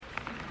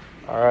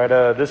All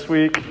right, this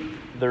week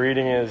the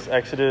reading is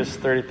Exodus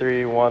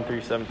 33, 1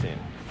 through 17.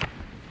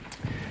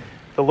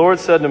 The Lord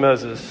said to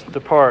Moses,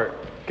 "Depart,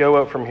 go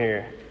up from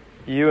here,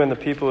 you and the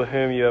people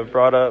whom you have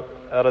brought up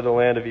out of the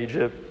land of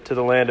Egypt to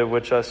the land of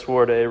which I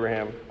swore to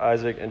Abraham,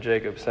 Isaac, and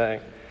Jacob,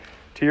 saying,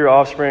 to your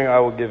offspring I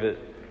will give it.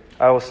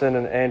 I will send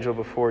an angel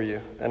before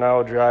you, and I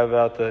will drive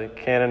out the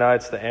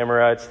Canaanites, the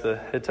Amorites, the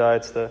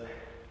Hittites, the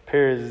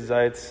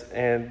Perizzites,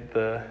 and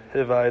the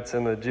Hivites,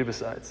 and the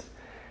Jebusites.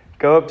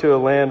 Go up to a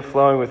land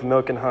flowing with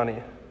milk and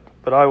honey,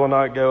 but I will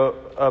not go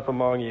up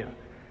among you,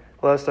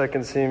 lest I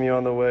consume you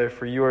on the way,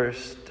 for you are a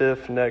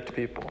stiff-necked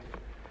people."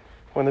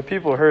 When the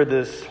people heard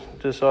this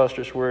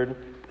disastrous word,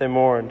 they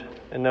mourned,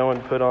 and no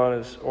one put on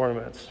his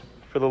ornaments.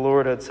 For the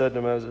Lord had said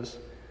to Moses,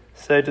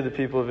 "Say to the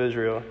people of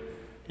Israel,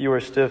 you are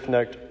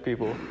stiff-necked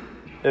people.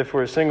 If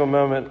for a single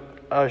moment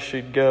I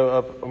should go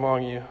up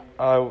among you,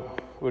 I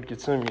would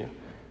consume you.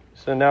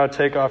 So now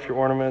take off your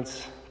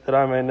ornaments, that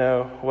I may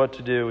know what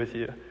to do with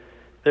you."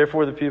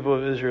 Therefore the people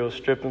of Israel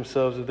stripped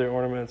themselves of their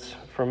ornaments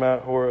from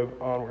Mount Horeb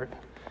onward.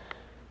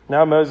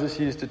 Now Moses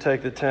used to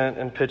take the tent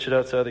and pitch it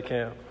outside the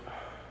camp,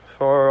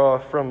 far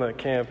off from the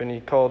camp, and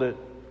he called it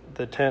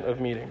the tent of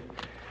meeting.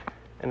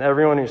 And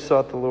everyone who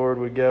sought the Lord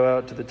would go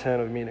out to the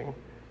tent of meeting,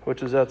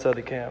 which was outside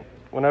the camp.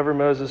 Whenever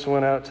Moses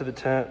went out to the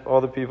tent, all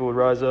the people would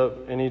rise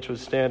up, and each would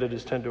stand at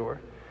his tent door,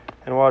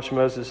 and watch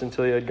Moses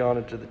until he had gone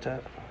into the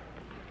tent.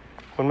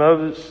 When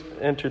Moses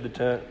entered the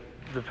tent,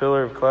 the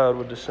pillar of cloud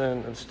would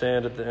descend and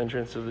stand at the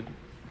entrance of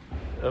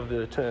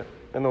the tent,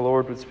 and the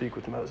Lord would speak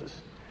with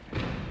Moses.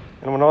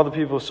 And when all the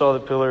people saw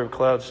the pillar of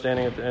cloud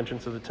standing at the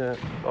entrance of the tent,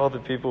 all the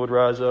people would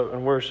rise up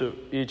and worship,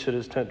 each at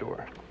his tent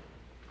door.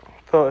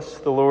 Thus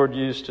the Lord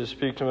used to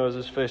speak to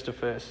Moses face to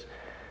face,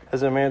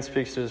 as a man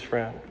speaks to his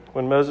friend.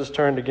 When Moses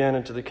turned again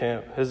into the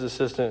camp, his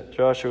assistant,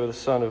 Joshua the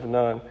son of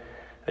Nun,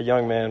 a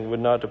young man,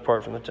 would not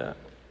depart from the tent.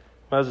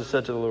 Moses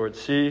said to the Lord,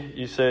 "See,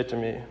 you say to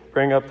me,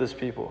 bring up this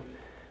people,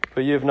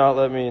 but you have not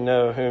let me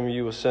know whom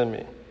you will send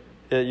me.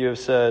 Yet you have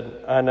said,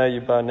 I know you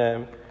by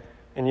name,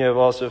 and you have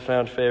also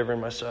found favor in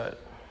my sight.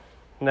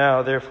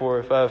 Now, therefore,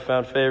 if I have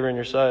found favor in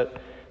your sight,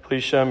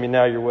 please show me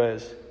now your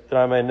ways, that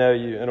I may know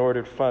you in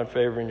order to find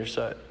favor in your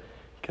sight.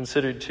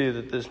 Consider, too,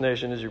 that this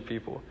nation is your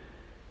people."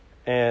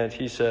 And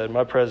he said,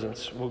 "My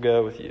presence will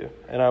go with you,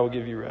 and I will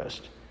give you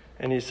rest."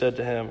 And he said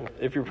to him,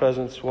 "If your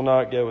presence will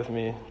not go with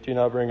me, do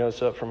not bring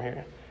us up from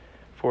here.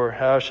 For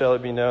how shall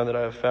it be known that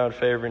I have found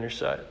favor in your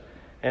sight?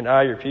 And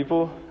I, your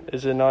people,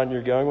 is it not in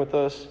your going with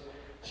us,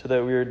 so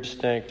that we are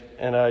distinct,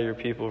 and I, your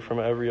people, from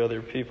every other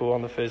people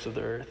on the face of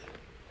the earth?"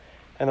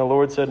 And the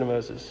Lord said to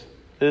Moses,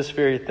 "This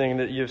very thing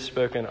that you have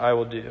spoken I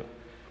will do,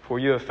 for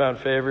you have found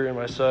favor in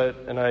my sight,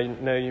 and I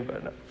know you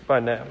by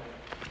name."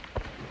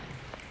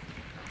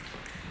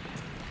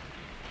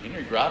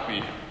 Henry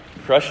Groppe,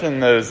 crushing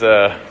those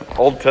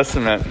Old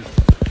Testament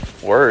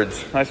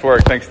words. Nice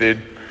work. Thanks,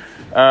 dude.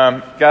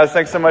 Guys,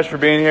 thanks so much for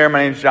being here.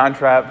 My name's John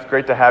Trapp. It's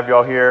great to have you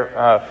all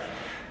here.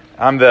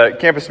 I'm the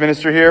campus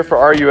minister here for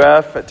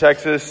RUF at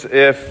Texas.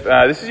 If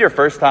this is your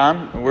first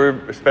time, we're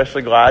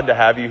especially glad to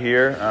have you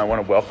here. I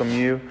want to welcome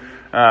you.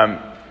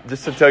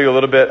 Just to tell you a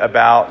little bit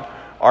about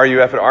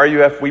RUF. At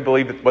RUF, we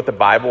believe that what the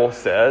Bible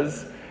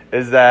says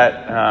is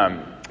that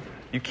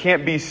you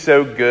can't be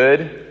so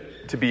good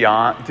to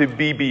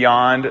be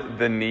beyond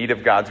the need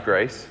of God's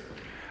grace,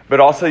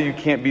 but also you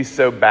can't be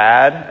so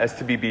bad as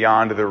to be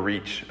beyond the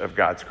reach of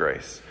God's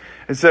grace.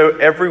 And so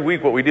every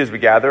week what we do is we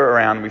gather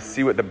around and we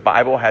see what the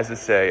Bible has to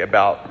say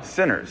about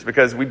sinners,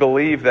 because we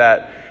believe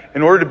that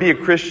in order to be a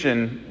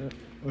Christian,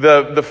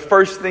 the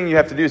first thing you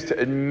have to do is to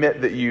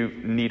admit that you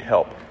need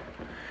help.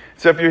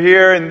 So if you're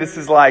here and this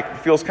is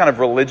feels kind of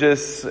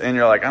religious and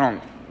you're like,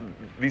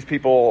 these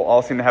people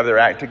all seem to have their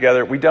act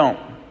together. We don't.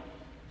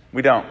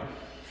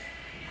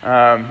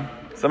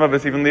 Some of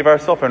us even leave our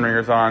cell phone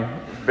ringers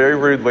on very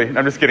rudely.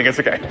 I'm just kidding. It's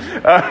okay.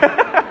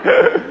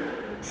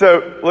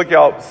 So, look,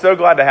 y'all, so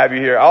glad to have you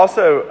here. I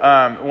also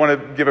want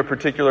to give a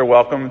particular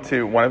welcome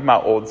to one of my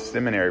old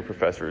seminary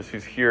professors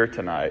who's here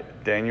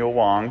tonight, Daniel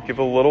Wong. Give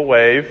a little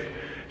wave.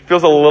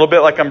 Feels a little bit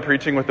like I'm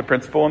preaching with the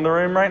principal in the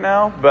room right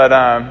now,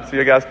 but so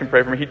you guys can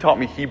pray for me. He taught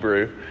me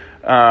Hebrew.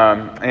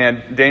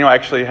 And Daniel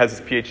actually has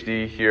his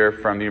PhD here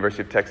from the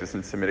University of Texas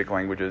in Semitic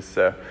languages.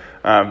 So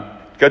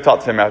go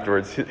talk to him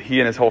afterwards. He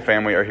and his whole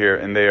family are here,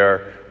 and they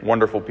are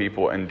wonderful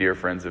people and dear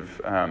friends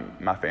of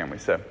my family.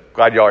 So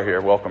glad y'all are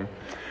here. Welcome.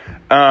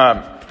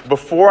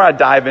 Before I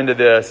dive into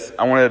this,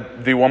 I want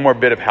to do one more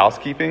bit of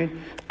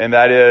housekeeping, and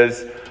that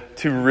is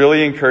to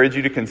really encourage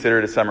you to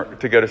consider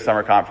to go to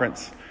summer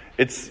conference.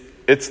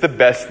 It's the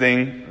best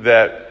thing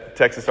that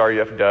Texas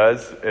RUF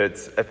does.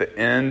 It's at the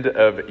end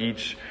of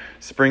each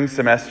spring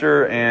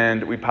semester,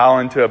 and we pile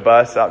into a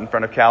bus out in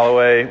front of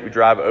Callaway. We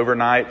drive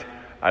overnight.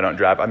 I don't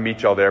drive. I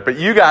meet y'all there. But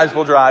you guys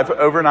will drive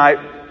overnight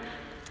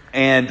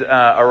and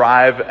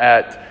arrive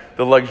at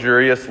the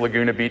luxurious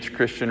Laguna Beach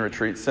Christian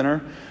Retreat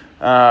Center.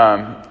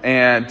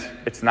 And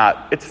it's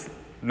not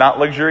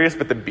luxurious,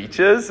 but the beach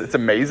is. It's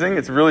amazing.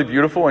 It's really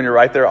beautiful, and you're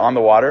right there on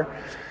the water.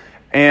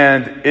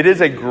 And it is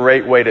a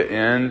great way to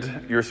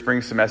end your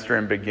spring semester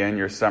and begin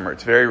your summer.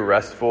 It's very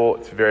restful.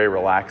 It's very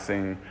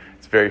relaxing.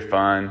 It's very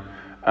fun.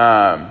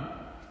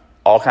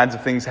 All kinds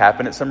of things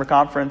happen at summer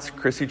conference.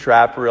 Chrissy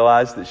Trapp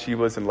realized that she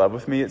was in love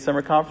with me at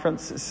summer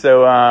conference.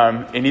 So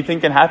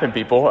anything can happen,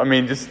 people. I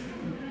mean, just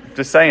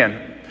saying.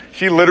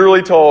 She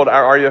literally told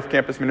our RUF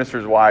campus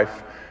minister's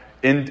wife,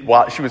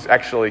 while she was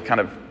actually kind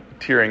of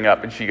tearing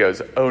up, and she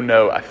goes, "Oh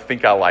no, I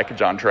think I like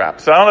John Trapp."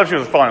 So I don't know if she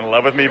was falling in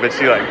love with me, but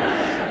she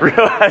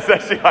realized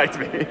that she liked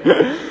me.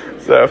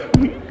 So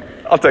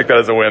I'll take that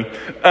as a win.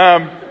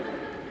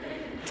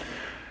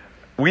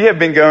 We have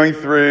been going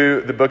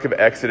through the book of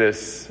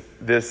Exodus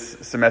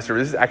this semester.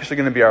 This is actually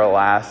going to be our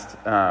last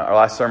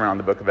sermon on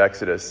the book of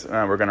Exodus.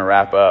 We're going to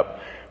wrap up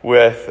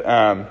with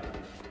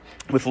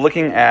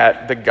looking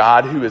at the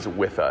God who is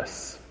with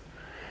us.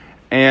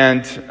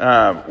 And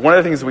one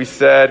of the things we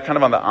said kind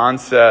of on the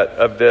onset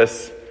of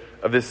this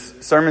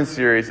sermon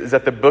series is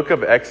that the book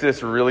of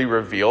Exodus really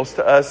reveals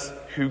to us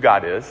who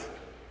God is,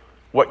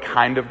 what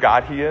kind of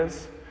God he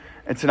is.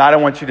 And tonight I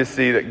want you to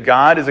see that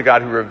God is a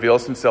God who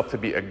reveals himself to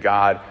be a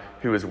God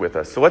who is with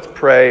us. So let's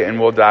pray, and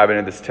we'll dive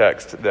into this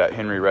text that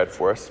Henry read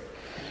for us.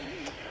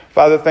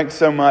 Father, thanks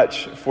so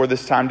much for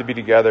this time to be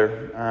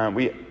together.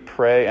 We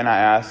pray and I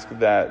ask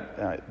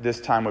that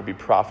this time would be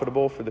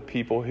profitable for the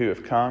people who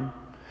have come.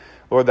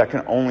 Lord, that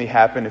can only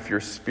happen if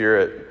your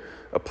Spirit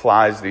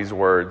applies these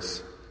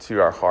words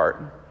to our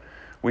heart.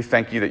 We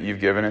thank you that you've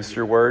given us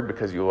your word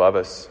because you love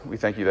us. We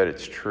thank you that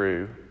it's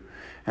true.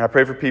 And I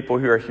pray for people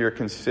who are here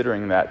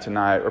considering that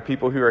tonight, or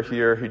people who are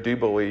here who do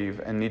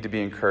believe and need to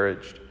be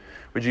encouraged.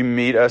 Would you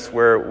meet us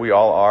where we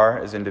all are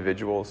as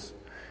individuals?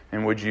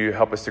 And would you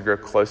help us to grow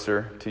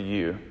closer to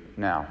you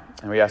now?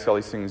 And we ask all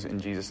these things in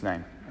Jesus'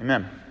 name.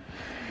 Amen.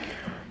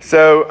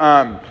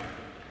 So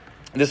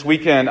this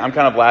weekend, I'm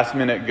kind of last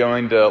minute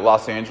going to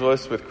Los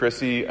Angeles with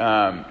Chrissy.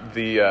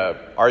 The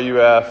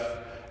RUF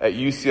at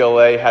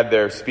UCLA had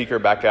their speaker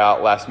back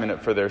out last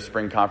minute for their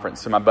spring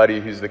conference. So my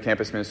buddy, who's the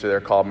campus minister there,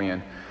 called me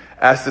and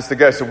asked us to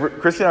go. So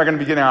Chrissy and I are going to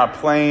be getting on a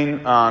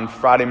plane on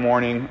Friday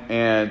morning,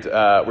 and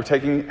we're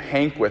taking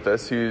Hank with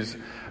us, who's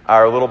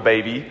our little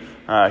baby.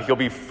 He'll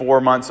be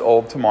 4 months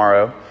old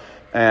tomorrow.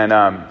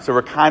 And so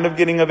we're kind of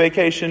getting a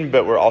vacation,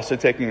 but we're also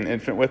taking an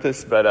infant with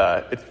us.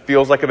 But it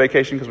feels like a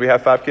vacation because we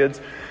have 5 kids.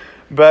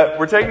 But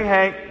we're taking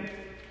Hank.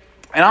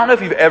 And I don't know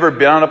if you've ever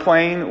been on a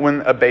plane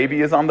when a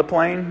baby is on the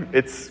plane.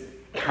 It's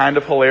kind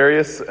of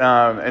hilarious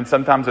and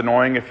sometimes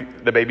annoying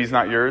if the baby's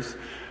not yours.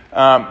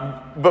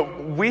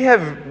 But we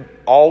have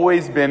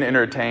always been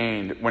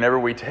entertained whenever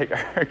we take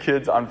our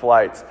kids on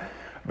flights,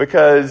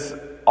 because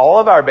all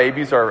of our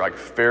babies are like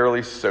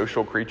fairly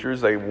social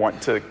creatures. They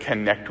want to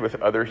connect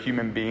with other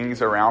human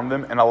beings around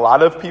them. And a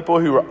lot of people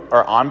who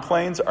are on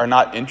planes are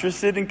not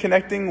interested in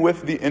connecting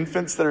with the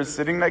infants that are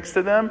sitting next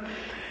to them.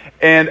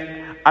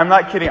 And I'm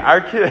not kidding.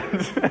 Our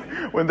kids,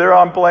 when they're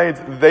on planes,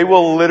 they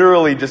will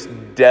literally just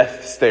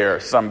death stare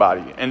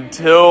somebody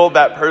until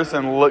that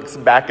person looks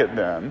back at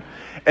them.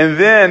 And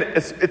then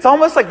it's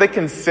almost like they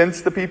can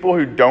sense the people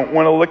who don't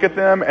want to look at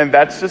them, and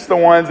that's just the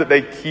ones that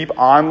they keep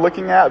on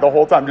looking at the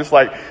whole time, just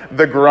like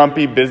the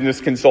grumpy business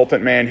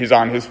consultant man who's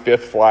on his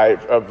 5th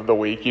flight of the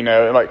week,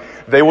 and like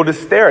they will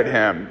just stare at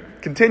him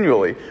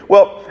continually.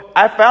 Well,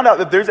 I found out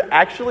that there's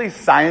actually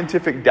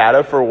scientific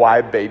data for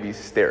why babies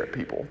stare at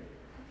people.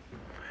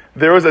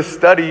 There was a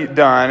study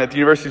done at the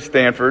University of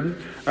Stanford,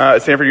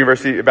 Stanford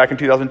University, back in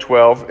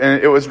 2012,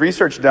 and it was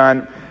research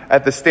done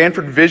at the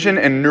Stanford Vision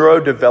and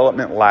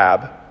Neurodevelopment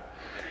Lab.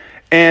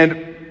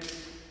 And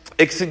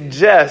it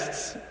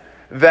suggests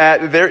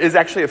that there is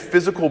actually a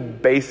physical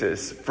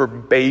basis for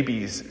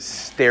babies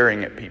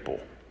staring at people.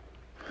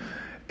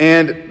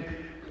 And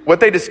what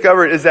they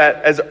discovered is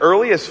that as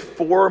early as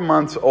 4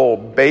 months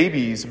old,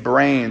 babies'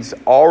 brains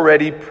can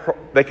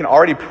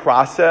already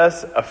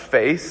process a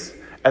face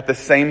at the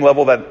same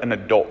level that an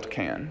adult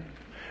can.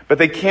 But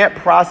they can't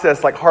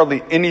process like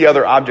hardly any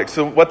other object.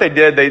 So what they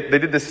did, they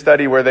did this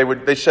study where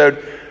they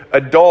showed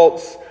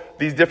adults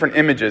these different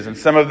images, and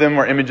some of them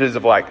were images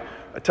of like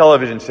a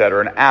television set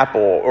or an apple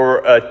or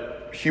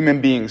a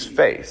human being's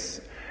face.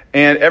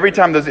 And every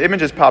time those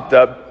images popped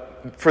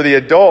up, for the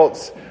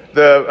adults,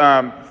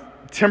 the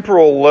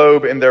temporal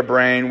lobe in their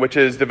brain, which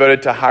is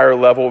devoted to higher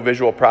level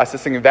visual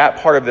processing, that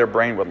part of their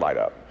brain would light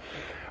up.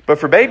 But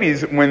for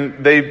babies,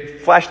 when they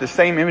flash the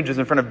same images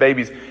in front of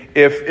babies,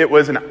 if it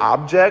was an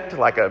object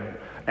like an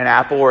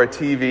apple or a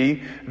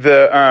TV,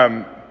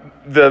 the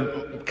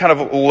kind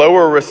of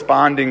lower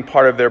responding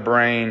part of their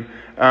brain,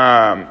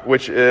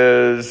 which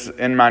is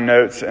in my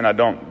notes, and I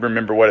don't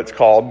remember what it's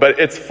called, but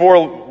it's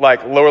for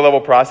like lower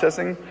level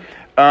processing,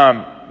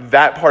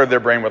 that part of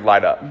their brain would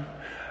light up.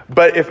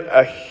 But if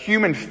a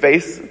human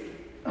face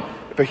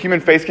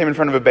came in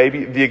front of a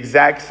baby, the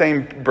exact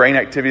same brain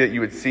activity that you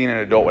would see in an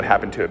adult would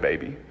happen to a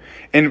baby.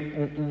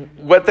 And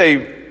what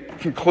they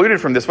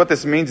concluded from this, what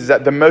this means is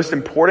that the most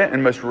important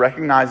and most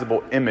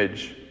recognizable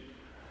image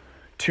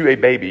to a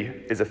baby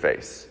is a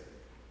face.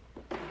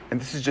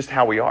 And this is just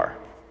how we are.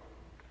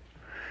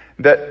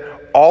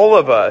 That all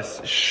of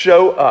us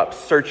show up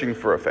searching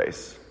for a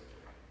face.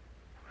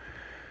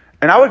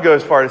 And I would go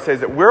as far as to say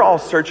that we're all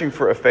searching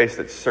for a face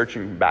that's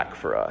searching back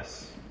for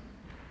us.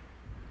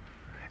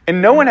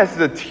 And no one has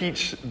to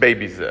teach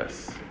babies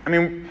this. I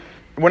mean,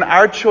 when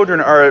our children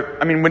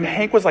when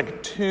Hank was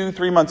like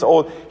 2-3 months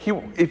old,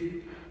 if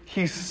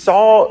he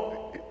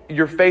saw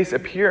your face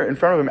appear in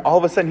front of him, all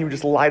of a sudden he would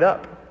just light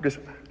up, just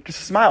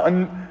smile.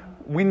 And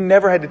we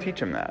never had to teach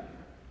him that.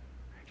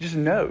 He just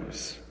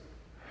knows.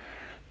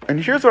 And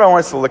here's what I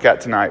want us to look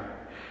at tonight.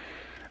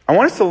 I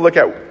want us to look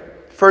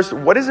at, first,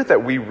 what is it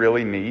that we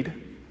really need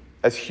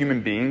as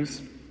human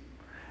beings?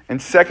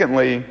 And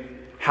secondly,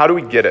 how do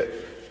we get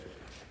it?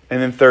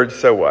 And then third,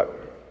 so what?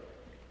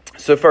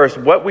 So first,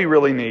 what we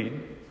really need.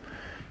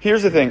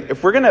 Here's the thing.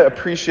 If we're going to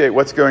appreciate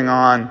what's going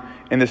on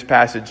in this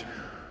passage,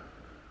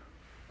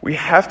 we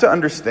have to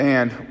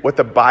understand what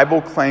the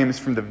Bible claims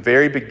from the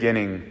very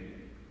beginning,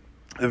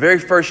 the very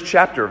first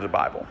chapter of the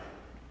Bible.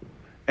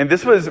 And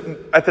this was,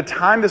 at the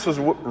time this was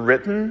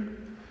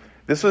written,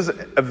 this was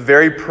a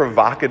very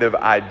provocative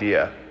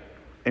idea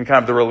in kind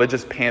of the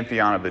religious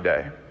pantheon of the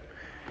day.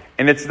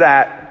 And it's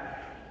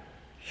that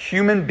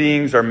human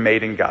beings are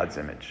made in God's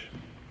image.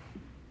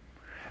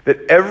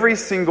 That every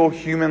single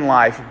human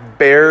life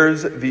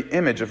bears the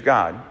image of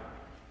God.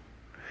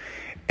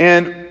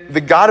 And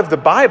the God of the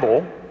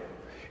Bible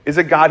is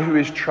a God who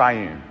is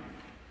triune,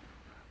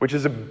 which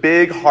is a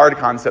big, hard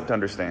concept to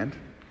understand.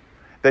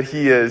 That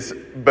he is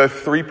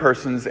both three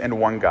persons and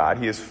one God.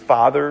 He is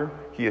Father,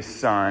 he is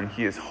Son,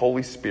 he is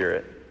Holy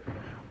Spirit.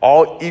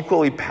 All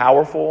equally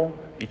powerful,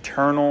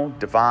 eternal,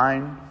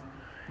 divine.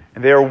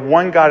 And they are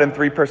one God in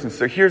three persons.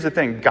 So here's the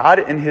thing. God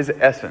in his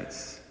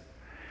essence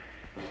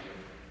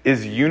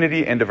is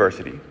unity and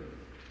diversity.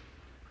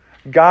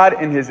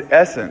 God in his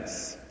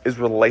essence is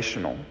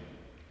relational.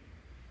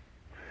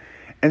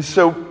 And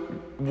so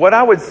what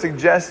I would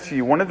suggest to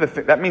you, one of the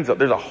that means that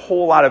there's a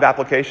whole lot of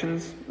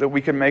applications that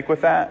we can make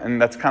with that,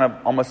 and that's kind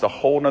of almost a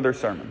whole nother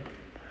sermon.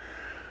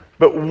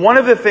 But one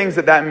of the things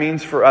that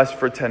means for us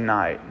for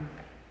tonight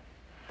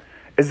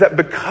is that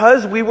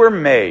because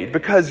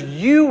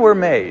you were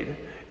made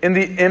in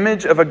the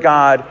image of a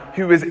God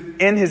who is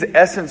in his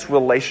essence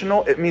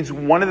relational, it means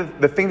one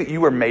of the thing that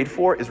you were made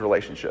for is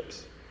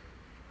relationships.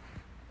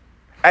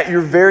 At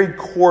your very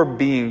core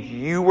being,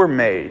 you were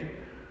made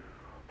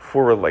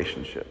for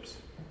relationships.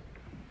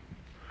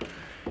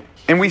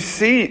 And we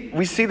see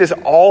this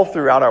all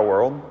throughout our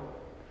world.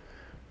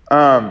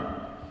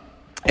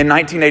 In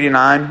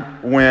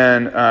 1989,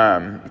 when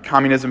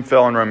communism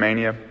fell in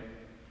Romania,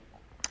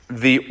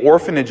 the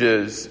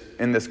orphanages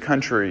in this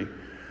country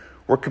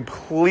were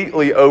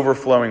completely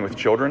overflowing with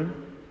children,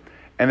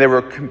 and they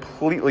were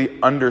completely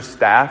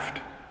understaffed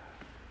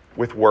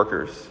with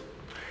workers.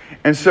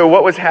 And so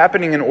what was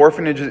happening in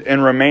orphanages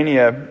in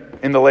Romania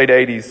in the late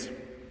 80s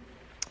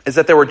is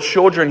that there were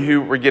children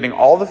who were getting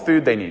all the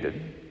food they needed.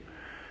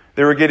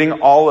 They were getting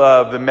all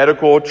of the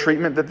medical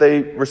treatment that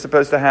they were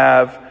supposed to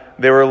have.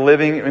 They were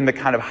living in the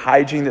kind of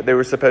hygiene that they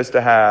were supposed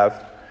to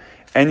have.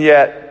 And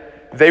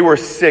yet they were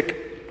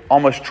sick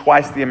almost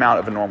twice the amount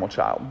of a normal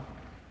child.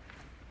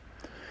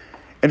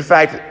 In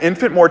fact,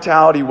 infant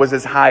mortality was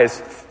as high as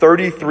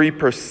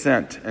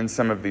 33% in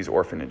some of these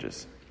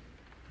orphanages.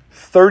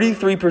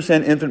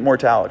 33% infant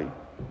mortality.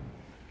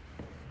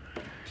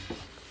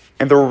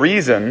 And the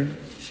reason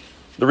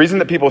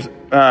that people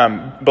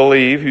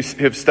believe,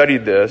 who have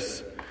studied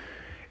this,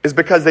 is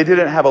because they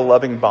didn't have a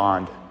loving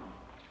bond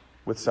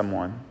with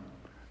someone.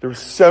 There were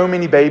so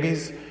many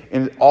babies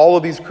in all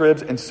of these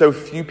cribs and so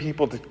few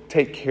people to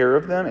take care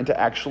of them and to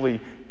actually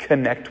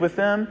connect with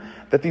them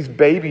that these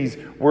babies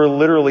were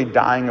literally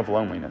dying of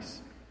loneliness.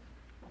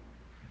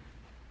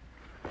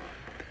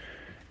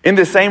 In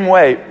the same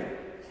way,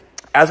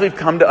 as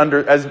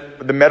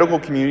the medical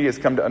community has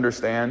come to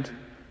understand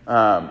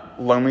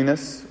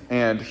loneliness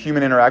and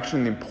human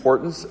interaction, the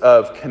importance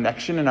of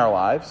connection in our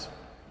lives,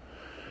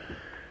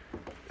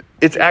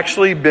 it's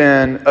actually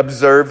been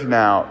observed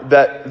now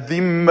that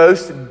the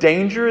most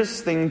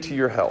dangerous thing to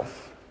your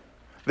health,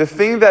 the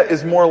thing that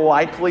is more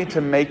likely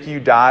to make you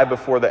die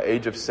before the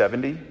age of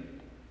 70,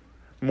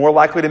 more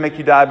likely to make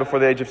you die before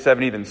the age of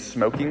 70 than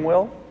smoking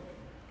will,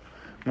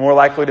 more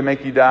likely to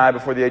make you die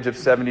before the age of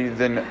 70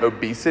 than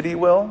obesity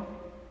will.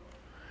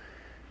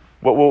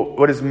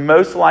 What is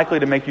most likely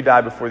to make you die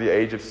before the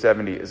age of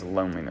 70 is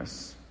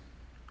loneliness,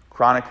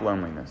 chronic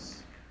loneliness.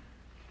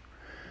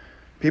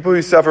 People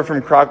who suffer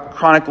from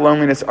chronic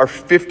loneliness are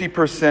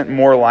 50%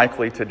 more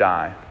likely to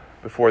die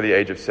before the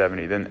age of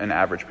 70 than an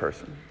average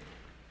person.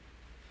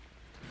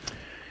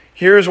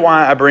 Here's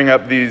why I bring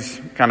up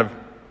these kind of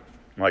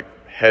like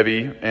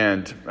heavy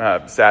and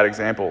sad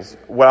examples.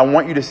 What I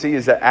want you to see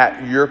is that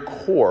at your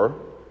core,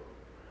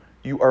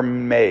 you are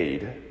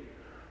made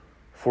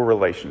for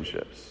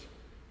relationships.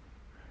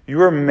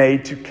 You are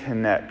made to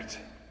connect.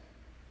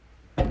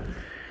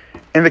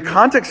 In the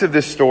context of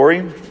this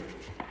story,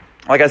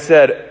 like I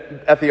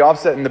said, at the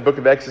offset in the book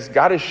of Exodus,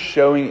 God is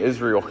showing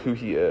Israel who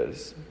he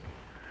is.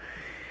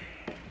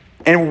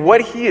 And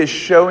what he is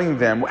showing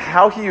them,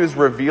 how he is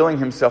revealing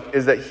himself,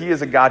 is that he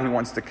is a God who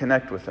wants to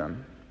connect with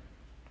them.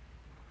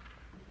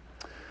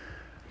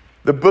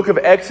 The book of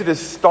Exodus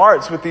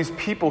starts with these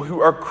people who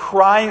are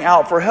crying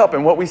out for help.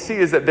 And what we see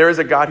is that there is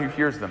a God who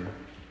hears them.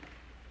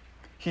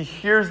 He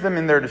hears them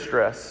in their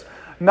distress.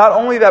 Not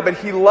only that, but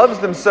he loves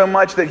them so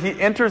much that he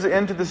enters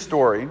into the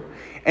story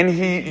and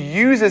he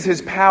uses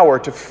his power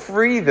to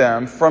free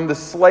them from the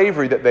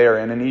slavery that they are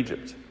in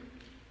Egypt.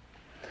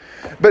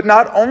 But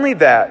not only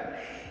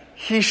that,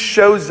 he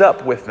shows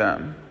up with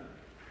them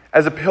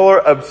as a pillar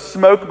of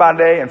smoke by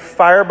day and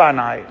fire by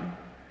night.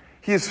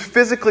 He is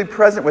physically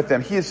present with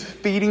them. He is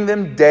feeding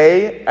them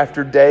day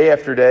after day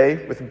after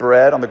day with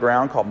bread on the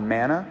ground called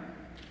manna.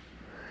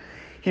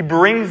 He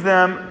brings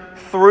them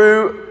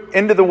through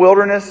into the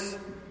wilderness.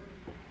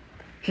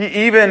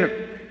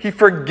 He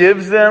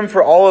forgives them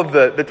for all of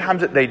the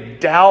times that they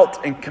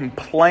doubt and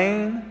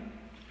complain.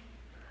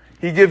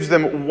 He gives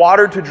them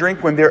water to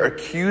drink when they're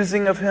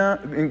accusing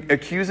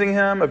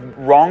him of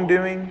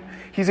wrongdoing.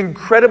 He's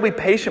incredibly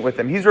patient with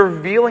them. He's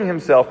revealing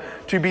himself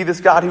to be this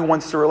God who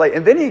wants to relate.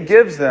 And then he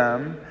gives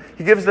them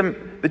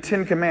the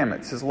 10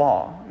 Commandments, his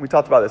law. We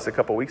talked about this a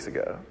couple weeks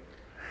ago.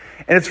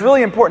 And it's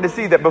really important to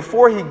see that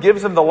before he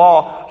gives them the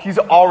law, he's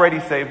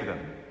already saved them.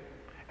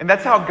 And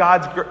that's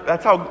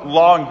how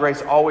law and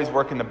grace always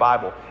work in the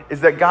Bible, is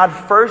that God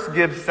first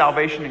gives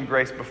salvation and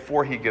grace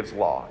before he gives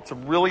law. It's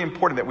really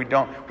important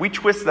that we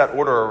twist that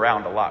order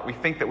around a lot. We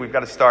think that we've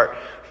got to start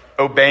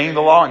obeying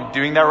the law and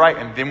doing that right,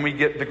 and then we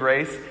get the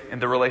grace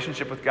and the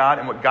relationship with God.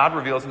 And what God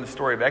reveals in the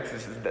story of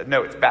Exodus is that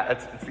no, it's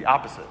the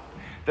opposite.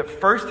 That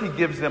first he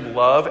gives them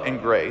love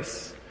and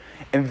grace,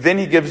 and then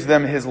he gives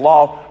them his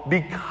law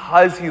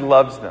because he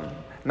loves them.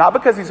 Not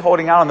because he's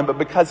holding out on them, but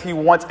because he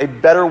wants a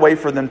better way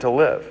for them to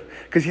live.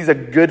 Because he's a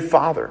good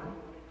father.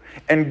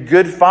 And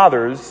good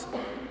fathers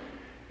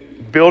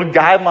build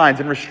guidelines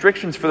and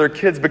restrictions for their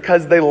kids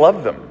because they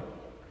love them.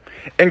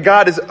 And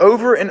God is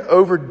over and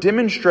over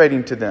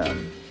demonstrating to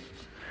them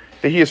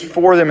that he is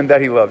for them and that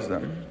he loves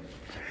them.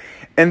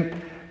 And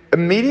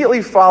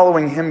immediately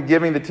following him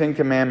giving the 10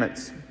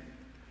 Commandments,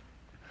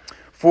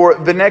 for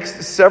the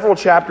next several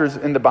chapters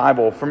in the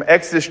Bible, from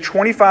Exodus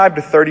 25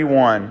 to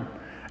 31,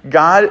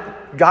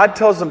 God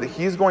tells them that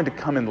he's going to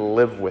come and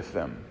live with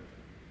them.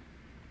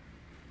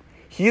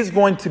 He is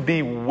going to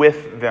be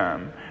with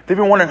them. They've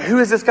been wondering, who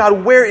is this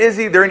God? Where is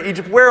he? They're in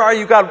Egypt. Where are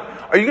you, God?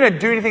 Are you going to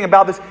do anything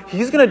about this?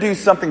 He's going to do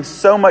something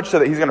so much so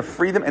that he's going to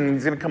free them and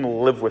he's going to come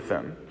live with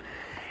them.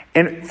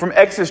 And from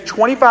Exodus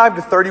 25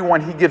 to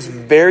 31, he gives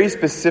very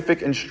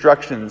specific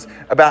instructions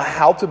about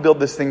how to build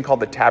this thing called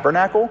the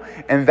tabernacle.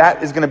 And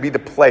that is going to be the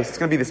place. It's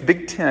going to be this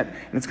big tent.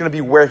 And it's going to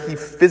be where he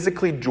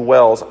physically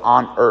dwells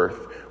on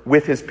earth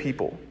with his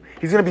people.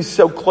 He's going to be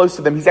so close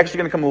to them. He's actually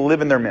going to come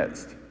live in their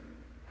midst.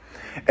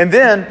 And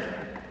then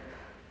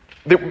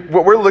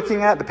what we're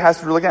looking at, the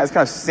passage we're looking at, is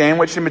kind of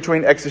sandwiched in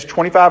between Exodus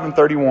 25 and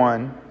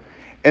 31.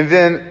 And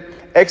then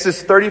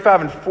Exodus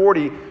 35 and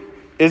 40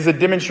 is a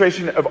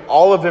demonstration of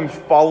all of them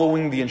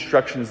following the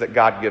instructions that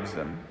God gives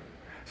them.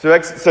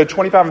 So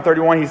 25 and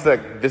 31, he's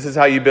like, this is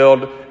how you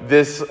build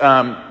this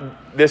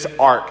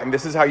ark, and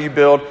this is how you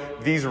build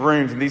these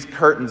rooms and these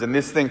curtains and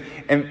this thing.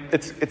 And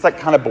it's like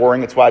kind of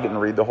boring. It's why I didn't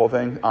read the whole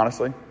thing,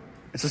 honestly.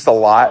 It's just a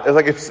lot. It's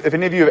like if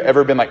any of you have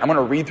ever been like, I'm going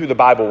to read through the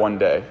Bible one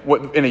day,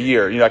 in a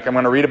year. You're like, I'm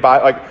going to read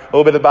a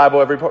little bit of the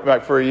Bible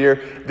for a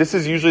year. This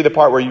is usually the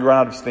part where you run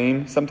out of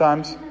steam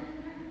sometimes.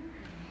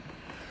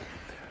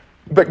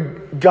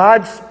 But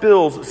God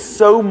spills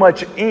so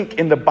much ink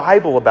in the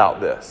Bible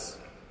about this.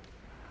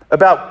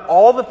 About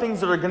all the things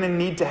that are going to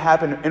need to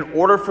happen in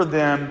order for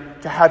them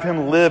to have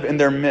him live in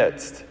their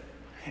midst.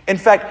 In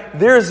fact,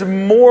 there's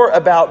more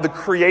about the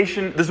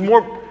creation. There's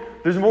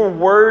more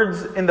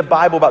words in the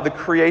Bible about the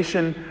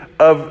creation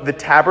of the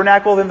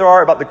tabernacle than there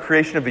are about the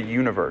creation of the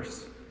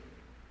universe.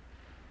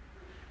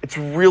 It's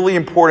really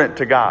important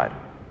to God.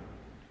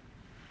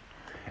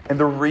 And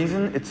the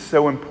reason it's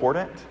so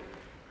important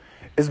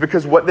is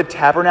because what the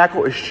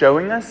tabernacle is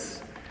showing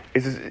us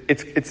is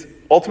it's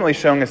ultimately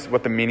showing us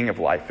what the meaning of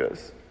life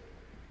is.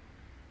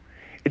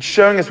 It's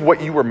showing us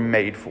what you were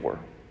made for.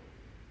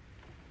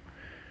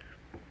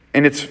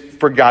 And it's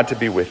for God to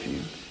be with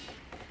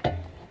you.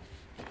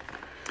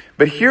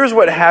 But here's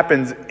what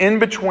happens in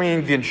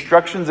between the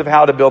instructions of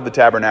how to build the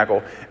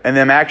tabernacle and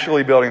them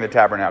actually building the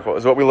tabernacle,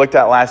 is what we looked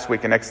at last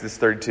week in Exodus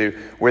 32,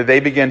 where they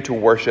begin to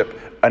worship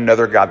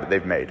another god that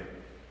they've made.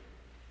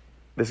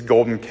 This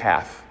golden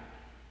calf.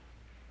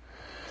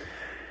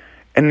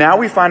 And now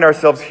we find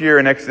ourselves here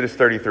in Exodus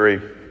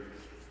 33.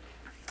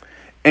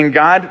 And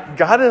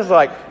God is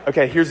like,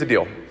 okay, here's the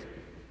deal.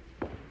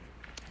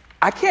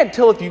 I can't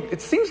tell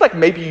it seems like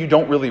maybe you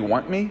don't really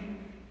want me.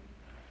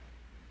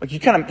 Like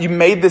you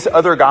made this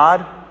other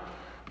god,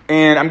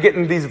 and I'm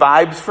getting these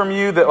vibes from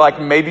you that like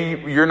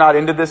maybe you're not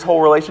into this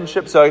whole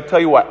relationship. So I tell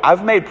you what,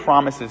 I've made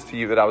promises to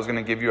you that I was going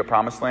to give you a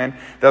promised land,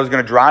 that I was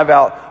going to drive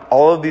out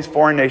all of these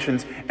foreign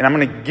nations, and I'm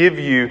going to give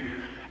you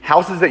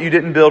houses that you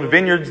didn't build,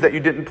 vineyards that you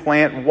didn't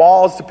plant,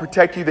 walls to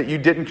protect you that you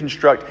didn't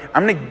construct.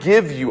 I'm going to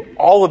give you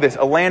all of this,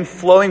 a land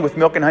flowing with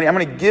milk and honey. I'm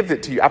going to give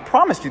it to you. I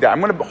promised you that. I'm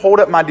going to hold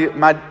up my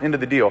end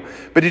of the deal.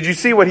 But did you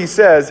see what he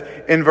says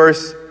in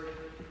verse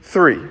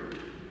 3?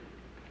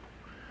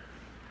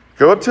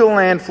 Go up to a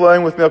land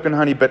flowing with milk and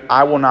honey, but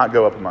I will not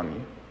go up among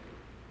you,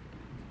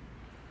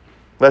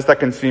 lest I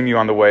consume you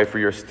on the way, for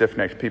you're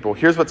stiff-necked people.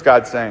 Here's what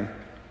God's saying.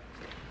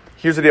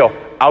 Here's the deal.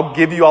 I'll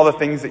give you all the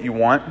things that you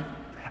want.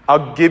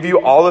 I'll give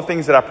you all the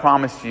things that I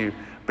promised you,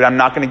 but I'm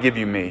not going to give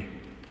you me.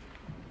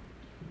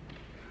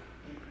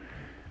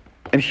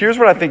 And here's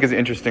what I think is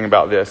interesting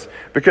about this.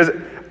 Because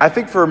I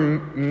think for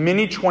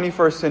many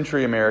 21st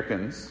century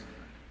Americans,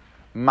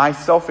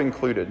 myself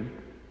included,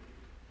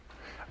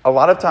 a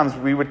lot of times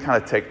we would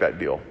kind of take that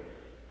deal.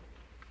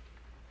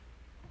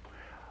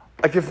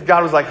 Like if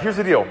God was like, here's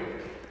the deal.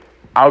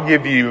 I'll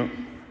give you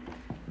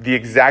the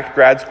exact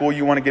grad school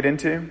you want to get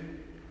into,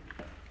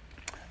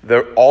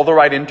 all the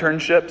right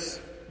internships,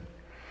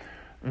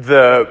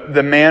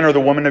 the man or the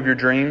woman of your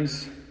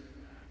dreams,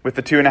 with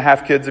the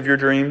 2.5 kids of your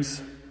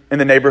dreams, in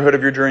the neighborhood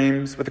of your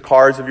dreams, with the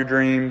cars of your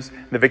dreams,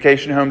 the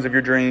vacation homes of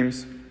your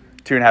dreams.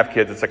 2.5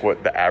 kids, it's like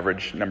what the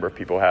average number of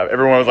people have.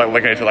 Everyone was like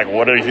looking at you like,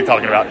 what are you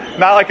talking about?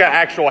 Not like an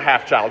actual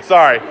half child.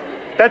 Sorry.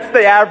 That's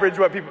the average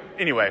what people...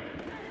 Anyway,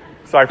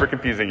 sorry for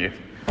confusing you.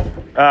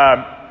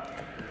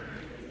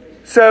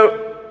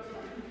 So,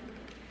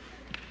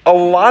 a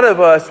lot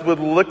of us would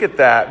look at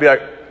that, be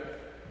like,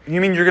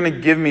 you mean you're going to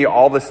give me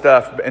all the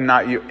stuff and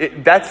not you?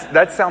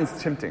 That sounds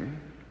tempting.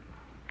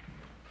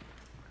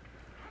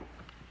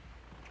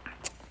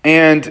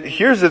 And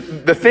here's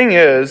the thing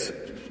is,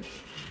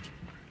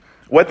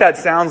 what that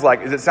sounds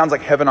like is it sounds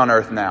like heaven on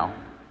earth now.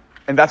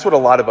 And that's what a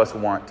lot of us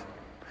want.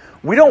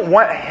 We don't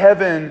want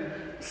heaven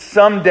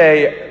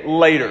someday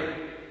later.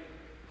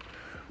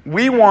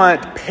 We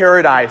want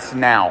paradise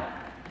now.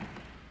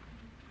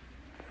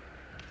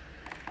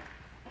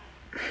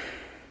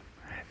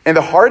 And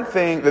the hard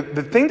thing,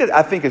 the thing that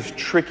I think is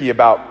tricky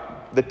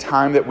about the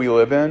time that we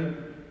live in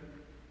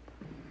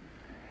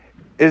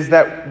is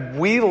that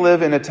we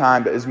live in a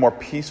time that is more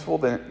peaceful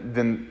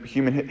than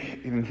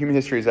human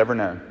history has ever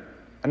known.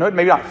 I know it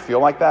may not feel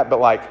like that, but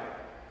like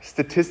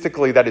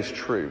statistically that is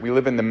true. We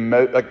live in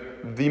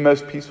the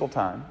most peaceful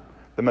time,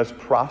 the most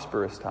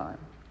prosperous time,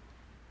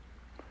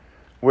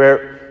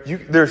 where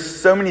there's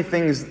so many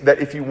things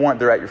that if you want,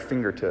 they're at your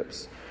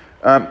fingertips.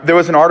 There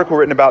was an article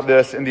written about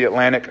this in The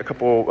Atlantic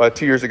 2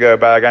 years ago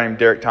by a guy named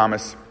Derek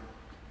Thomas.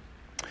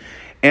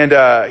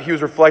 And he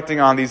was reflecting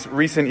on these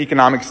recent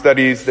economic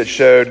studies that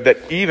showed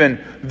that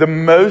even the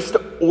most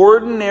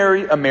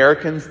ordinary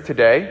Americans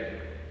today,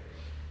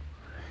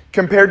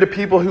 compared to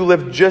people who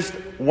lived just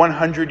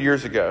 100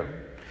 years ago,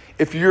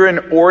 if you're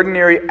an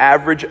ordinary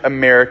average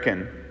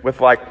American with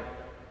like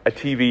a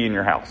TV in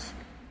your house,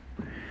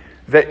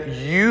 that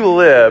you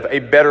live a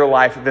better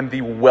life than the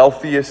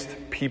wealthiest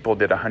people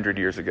did 100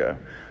 years ago.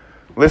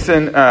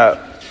 Listen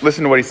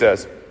to what he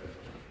says.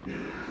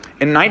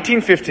 In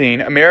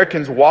 1915,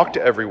 Americans walked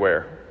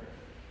everywhere,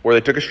 or they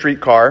took a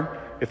streetcar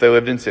if they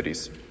lived in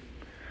cities.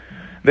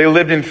 They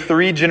lived in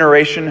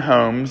 3-generation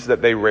homes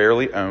that they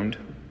rarely owned.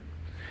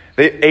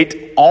 They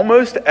ate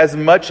almost as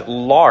much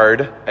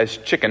lard as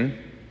chicken.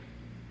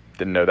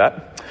 Didn't know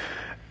that.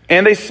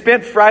 And they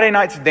spent Friday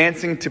nights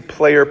dancing to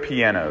player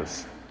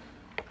pianos.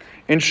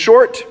 In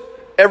short,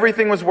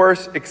 everything was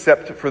worse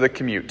except for the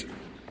commute.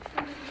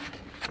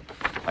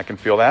 I can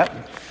feel that.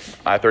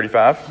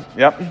 I-35.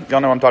 Yep, y'all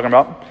know what I'm talking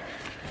about.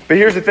 But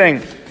here's the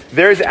thing.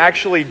 There is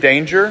actually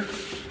danger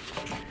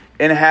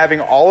in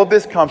having all of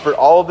this comfort,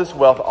 all of this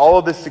wealth, all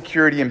of this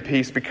security and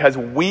peace because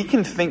we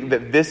can think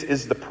that this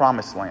is the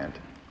promised land.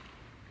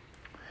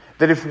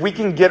 That if we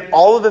can get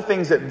all of the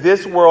things that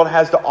this world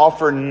has to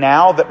offer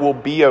now, that we'll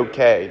be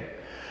okay.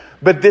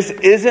 But this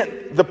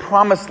isn't the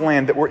promised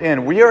land that we're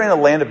in. We are in a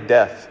land of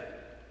death.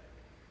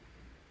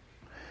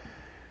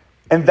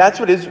 And that's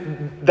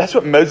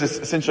what Moses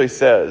essentially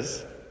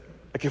says.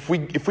 Like if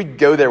we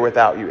go there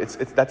without you,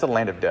 that's a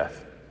land of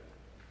death.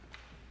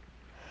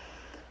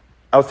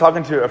 I was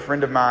talking to a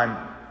friend of mine.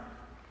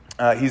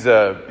 He's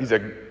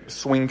a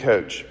swing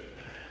coach,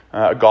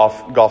 a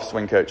golf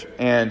swing coach,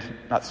 and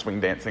not swing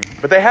dancing,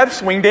 but they have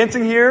swing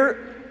dancing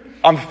here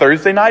on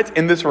Thursday nights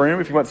in this room.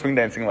 If you want swing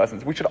dancing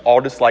lessons, we should all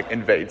just like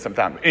invade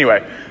sometime.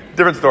 Anyway,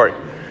 different story.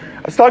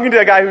 I was talking to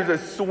a guy who's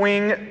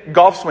a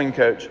golf swing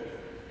coach,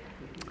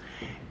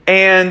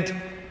 and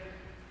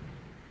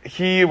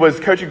he was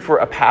coaching for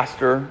a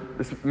pastor,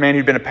 this man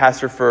who'd been a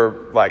pastor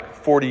for like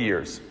 40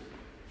 years.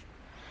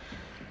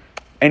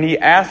 And he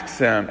asks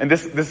him, and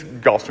this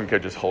golf swing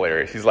coach is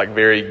hilarious. He's like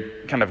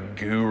very kind of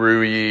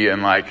guru-y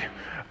and like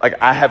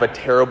I have a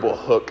terrible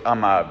hook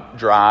on my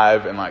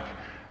drive and like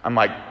I'm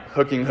like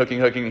hooking.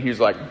 And he's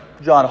like,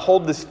 John,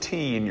 hold this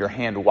tee in your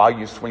hand while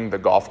you swing the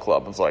golf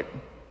club. I was like,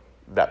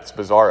 that's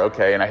bizarre.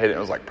 Okay. And I hit it and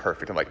it was like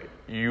perfect. I'm like,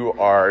 you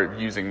are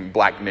using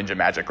black ninja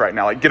magic right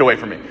now. Like, get away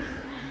from me.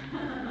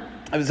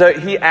 And so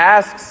he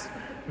asks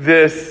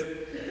this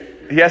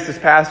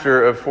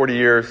pastor of 40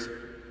 years,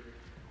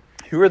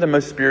 who are the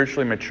most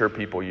spiritually mature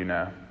people you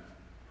know?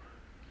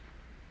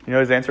 You know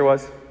what his answer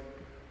was?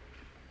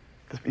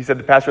 He said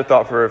the pastor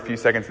thought for a few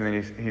seconds and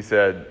then he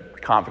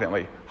said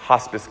confidently,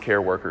 hospice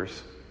care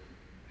workers.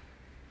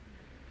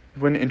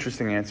 What an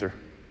interesting answer.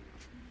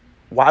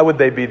 Why would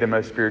they be the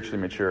most spiritually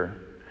mature?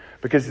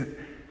 Because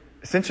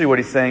essentially what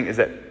he's saying is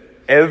that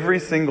every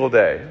single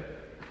day,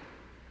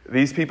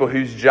 these people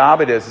whose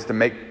job it is to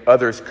make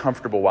others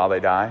comfortable while they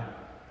die,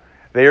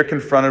 they are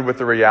confronted with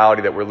the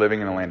reality that we're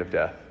living in a land of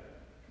death.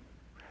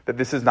 That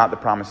this is not the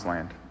promised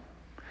land.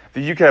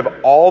 That you can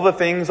have all the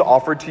things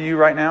offered to you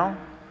right now,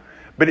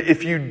 but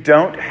if you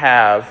don't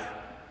have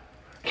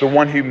the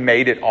one who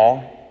made it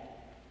all,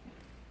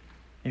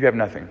 you have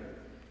nothing.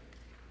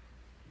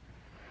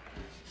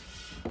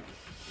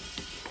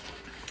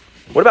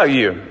 What about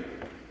you?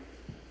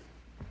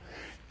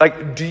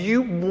 Like, do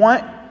you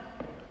want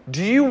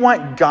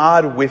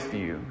God with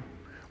you,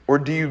 or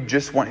do you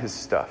just want his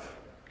stuff?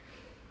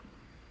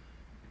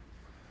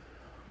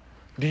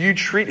 Do you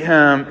treat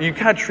him, you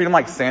kind of treat him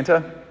like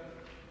Santa?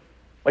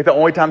 Like the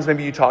only times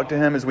maybe you talk to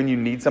him is when you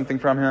need something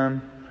from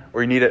him,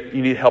 or you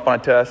need help on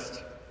a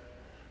test.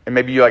 And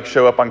maybe you like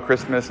show up on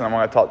Christmas and I'm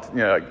going to talk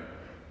to, like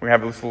we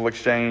have this little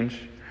exchange.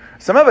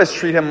 Some of us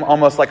treat him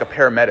almost like a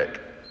paramedic.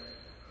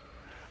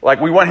 Like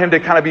we want him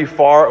to kind of be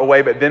far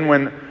away, but then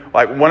when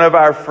like one of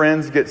our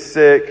friends gets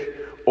sick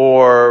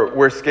or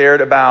we're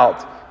scared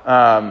about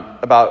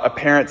a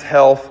parent's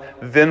health,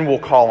 then we'll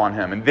call on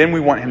him. And then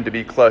we want him to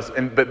be close.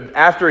 But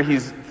after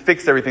he's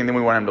fixed everything, then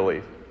we want him to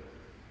leave.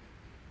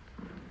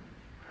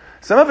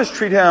 Some of us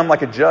treat him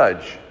like a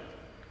judge.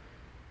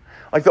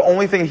 Like the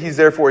only thing he's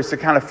there for is to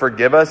kind of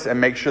forgive us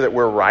and make sure that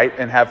we're right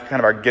and have kind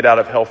of our get out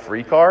of hell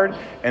free card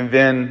and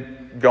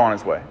then go on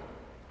his way.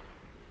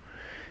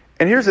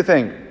 And here's the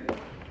thing.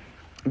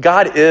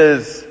 God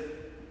is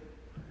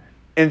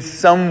in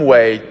some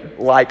way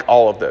like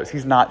all of those.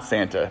 He's not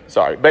Santa,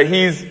 sorry. But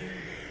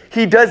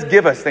he does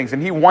give us things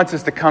and he wants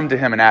us to come to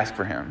him and ask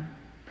for him.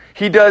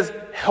 He does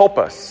help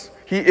us.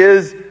 He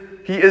is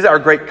our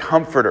great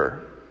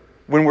comforter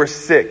when we're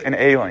sick and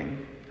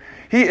ailing.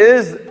 He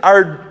is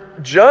our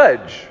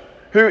judge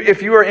who,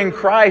 if you are in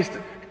Christ,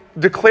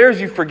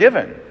 declares you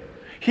forgiven.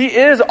 He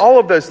is all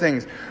of those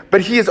things, but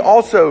he is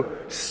also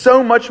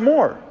so much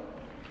more.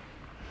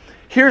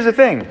 Here's the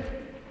thing.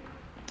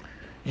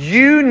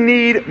 You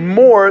need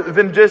more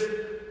than just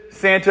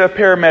Santa,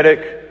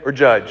 paramedic, or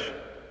judge.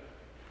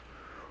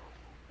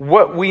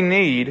 What we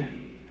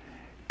need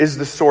is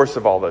the source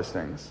of all those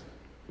things.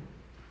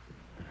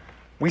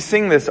 We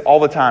sing this all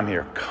the time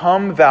here.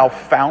 Come thou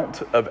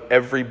fount of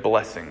every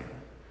blessing.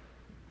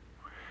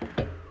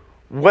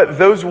 What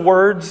those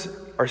words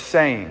are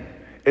saying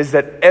is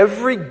that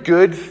every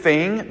good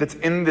thing that's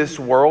in this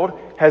world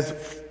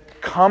has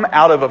come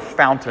out of a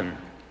fountain,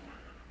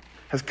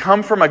 has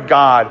come from a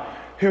God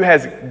who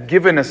has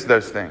given us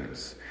those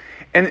things.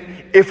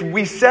 And if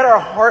we set our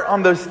heart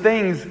on those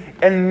things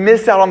and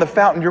miss out on the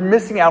fountain, you're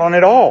missing out on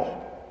it all.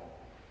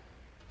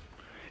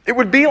 It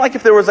would be like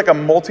if there was like a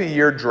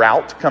multi-year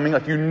drought coming,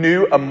 like you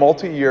knew a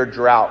multi-year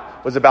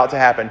drought was about to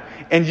happen,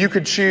 and you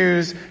could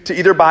choose to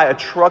either buy a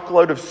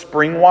truckload of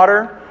spring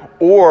water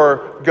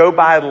or go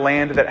buy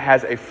land that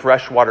has a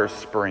freshwater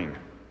spring.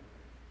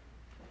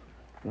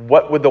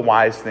 What would the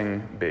wise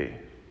thing be?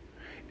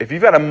 If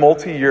you've got a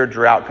multi-year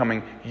drought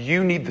coming,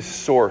 you need the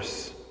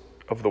source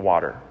of the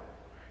water.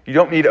 You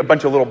don't need a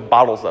bunch of little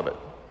bottles of it.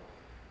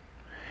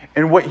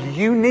 And what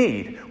you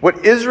need,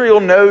 what Israel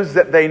knows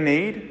that they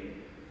need,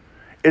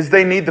 is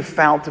they need the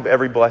fount of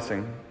every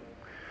blessing.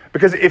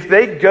 Because if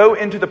they go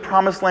into the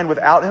promised land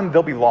without him,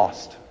 they'll be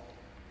lost.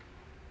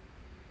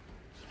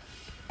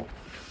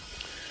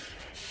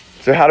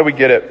 So how do we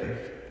get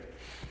it?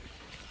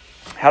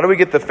 How do we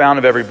get the fount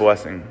of every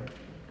blessing?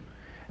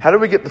 How do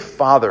we get the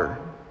Father?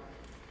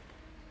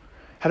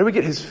 How do we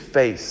get his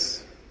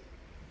face?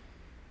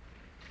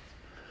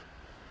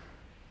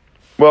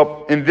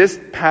 Well, in this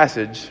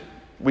passage,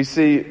 we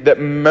see that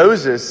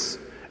Moses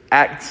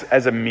acts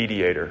as a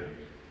mediator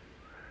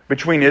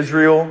between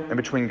Israel and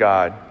between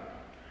God.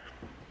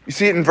 You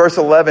see it in verse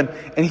 11,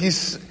 and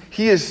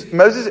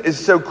Moses is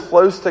so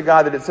close to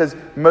God that it says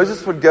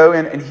Moses would go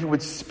in and he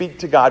would speak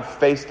to God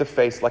face to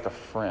face like a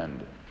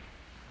friend.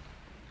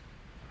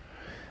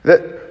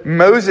 That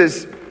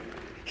Moses,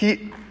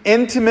 he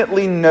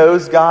intimately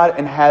knows God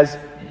and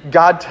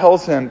God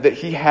tells him that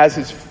he has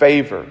his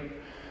favor.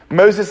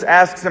 Moses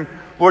asks him,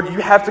 Lord,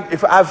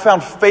 if I've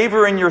found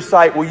favor in your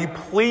sight, will you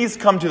please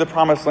come to the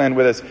promised land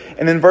with us?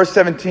 And in verse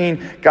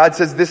 17, God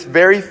says, this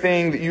very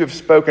thing that you have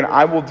spoken,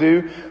 I will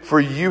do, for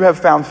you have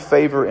found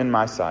favor in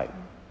my sight.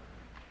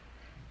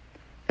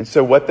 And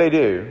so what they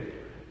do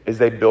is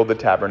they build the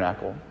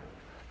tabernacle.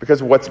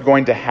 Because what's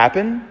going to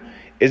happen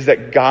is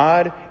that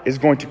God is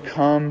going to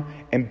come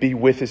and be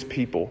with his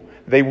people.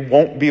 They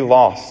won't be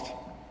lost.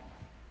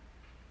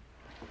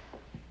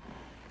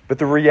 But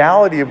the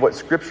reality of what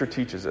Scripture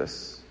teaches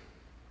us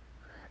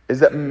is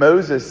that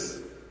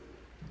Moses,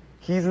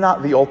 he's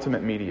not the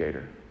ultimate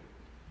mediator.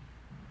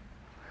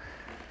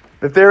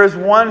 That there is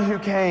one who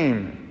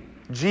came,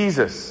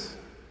 Jesus,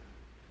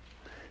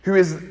 who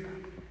is,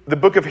 the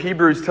book of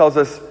Hebrews tells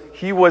us,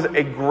 he was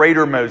a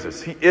greater Moses.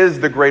 He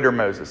is the greater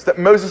Moses. That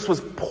Moses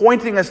was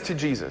pointing us to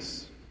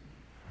Jesus.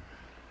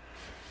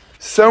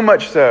 So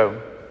much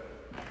so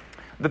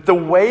that the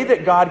way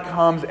that God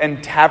comes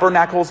and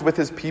tabernacles with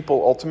his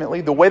people ultimately,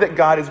 the way that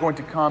God is going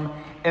to come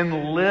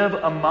and live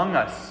among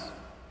us.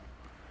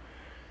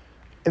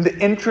 In the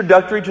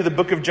introductory to the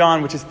book of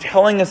John, which is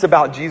telling us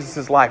about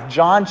Jesus' life,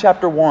 John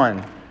chapter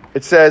 1,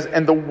 it says,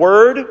 "And the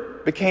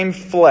Word became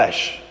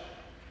flesh."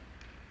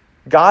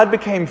 God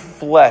became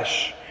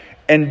flesh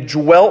and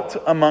dwelt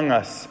among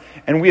us.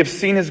 And we have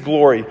seen His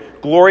glory.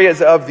 Glory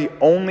as of the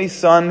only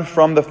Son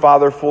from the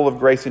Father, full of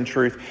grace and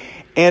truth.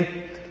 And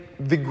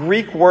the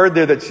Greek word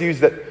there that's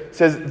used that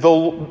says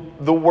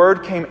the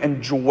Word came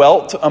and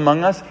dwelt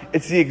among us,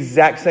 it's the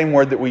exact same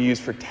word that we use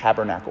for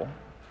tabernacle.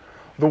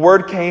 The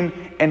Word came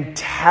and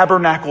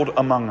tabernacled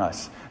among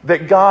us.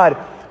 That God,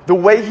 the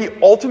way He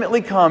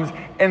ultimately comes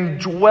and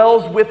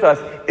dwells with us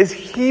is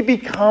He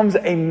becomes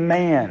a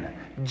man.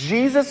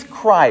 Jesus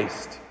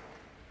Christ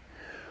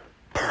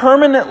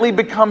permanently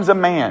becomes a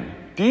man.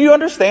 Do you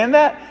understand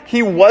that?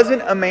 He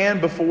wasn't a man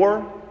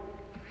before.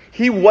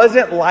 He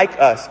wasn't like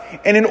us.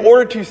 And in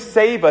order to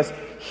save us,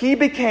 He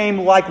became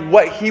like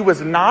what He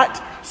was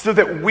not so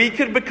that we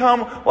could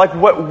become like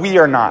what we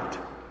are not.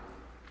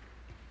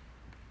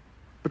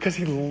 Because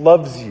He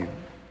loves you.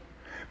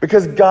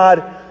 Because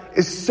God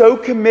is so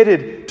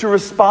committed to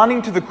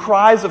responding to the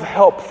cries of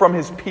help from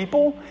His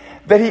people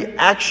that He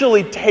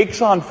actually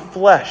takes on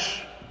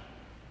flesh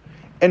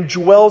and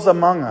dwells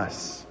among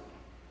us.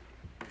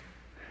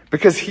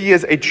 Because He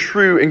is a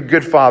true and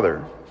good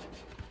Father.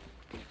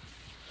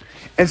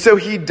 And so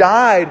He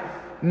died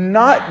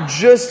not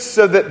just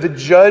so that the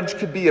judge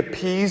could be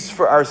appeased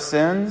for our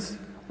sins.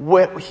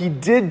 He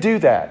did do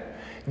that.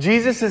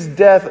 Jesus'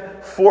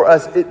 death for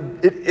us, it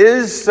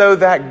is so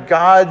that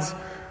God's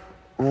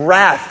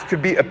wrath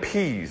could be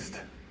appeased.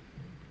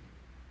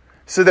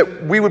 So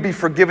that we would be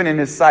forgiven in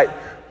His sight.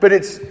 But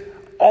it's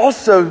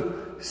also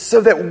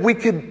so that we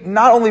could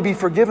not only be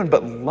forgiven,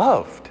 but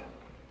loved.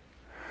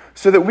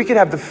 So that we could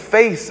have the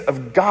face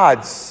of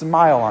God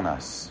smile on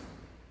us.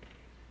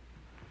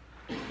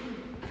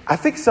 I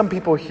think some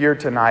people here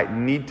tonight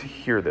need to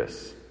hear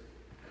this.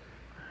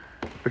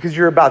 Because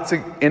you're about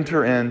to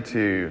enter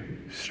into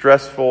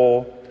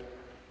stressful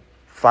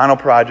final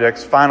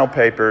projects, final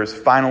papers,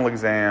 final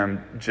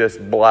exam, just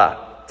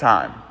blah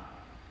time.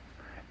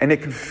 And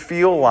it can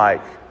feel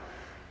like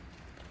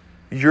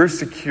your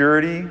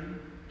security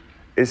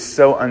is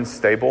so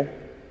unstable.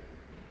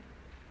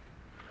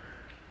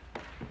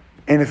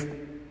 And if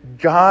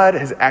God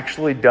has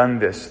actually done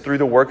this through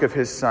the work of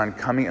His Son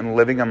coming and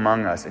living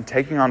among us and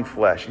taking on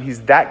flesh, and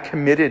He's that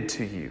committed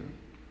to you,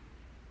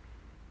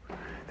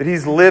 that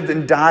He's lived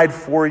and died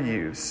for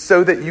you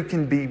so that you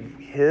can be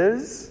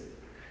His,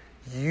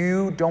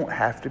 you don't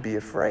have to be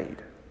afraid.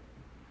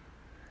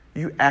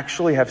 You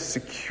actually have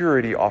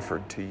security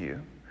offered to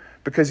you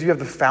because you have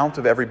the fount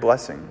of every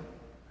blessing.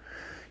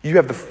 You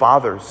have the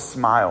Father's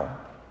smile.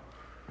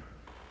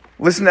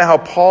 Listen to how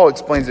Paul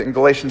explains it in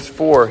Galatians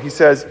 4. He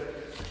says,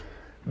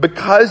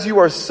 "Because you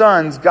are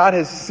sons, God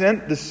has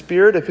sent the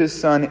Spirit of His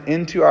Son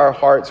into our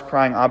hearts,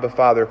 crying, 'Abba,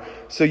 Father.'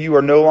 So you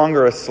are no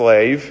longer a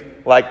slave,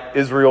 like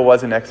Israel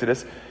was in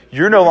Exodus.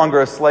 You're no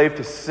longer a slave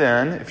to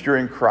sin if you're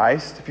in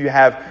Christ, if you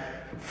have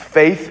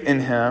faith in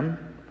Him.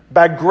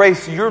 By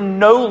grace, you're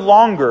no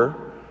longer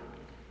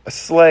a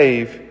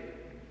slave,"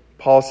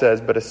 Paul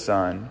says, "but a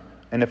son.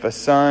 And if a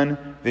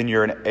son, then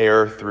you're an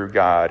heir through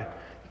God."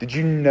 Did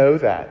you know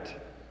that?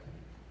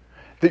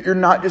 That you're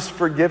not just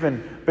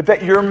forgiven, but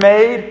that you're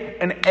made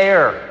an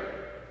heir.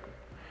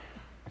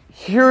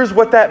 Here's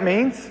what that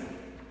means.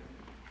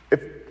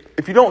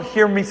 If you don't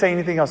hear me say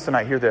anything else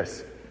tonight, hear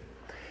this.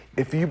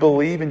 If you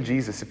believe in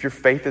Jesus, if your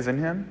faith is in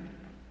Him,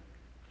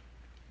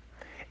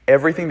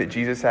 everything that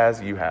Jesus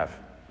has, you have.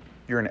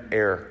 You're an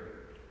heir.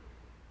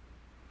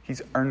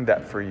 He's earned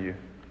that for you.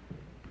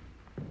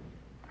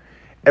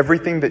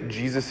 Everything that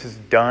Jesus has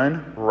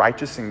done,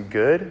 righteous and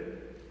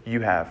good, you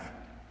have.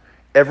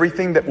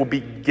 Everything that will be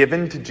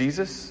given to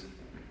Jesus,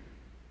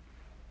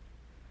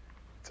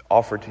 it's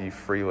offered to you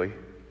freely.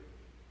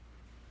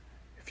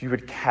 If you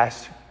would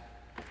cast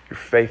your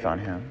faith on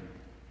Him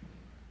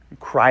and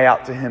cry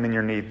out to Him in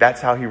your need, that's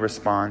how He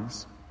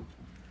responds.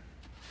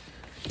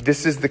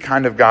 This is the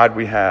kind of God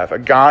we have, a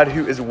God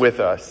who is with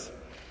us.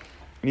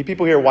 Any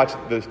people here watch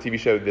this TV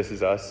show, This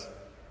Is Us?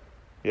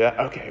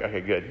 Yeah?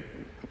 Okay, good.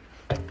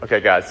 Okay,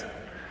 guys.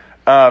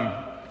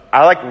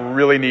 I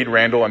really need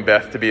Randall and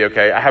Beth to be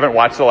okay. I haven't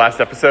watched the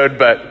last episode,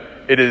 but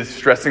it is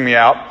stressing me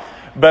out.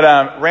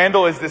 But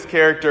Randall is this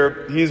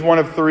character. He's one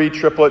of 3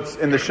 triplets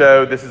in the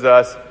show, This Is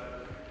Us.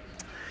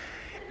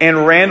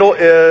 And Randall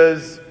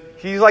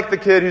he's like the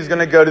kid who's going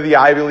to go to the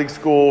Ivy League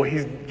school.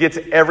 He gets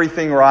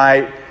everything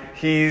right.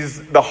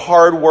 He's the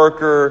hard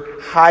worker,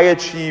 high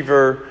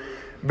achiever.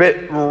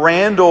 But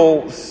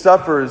Randall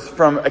suffers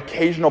from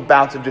occasional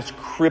bouts of just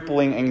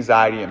crippling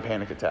anxiety and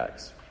panic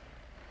attacks.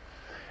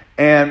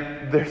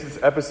 And there's this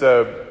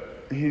episode,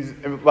 he's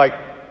like,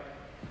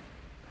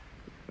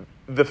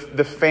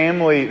 this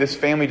family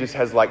just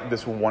has like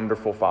this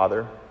wonderful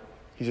father.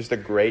 He's just a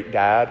great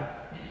dad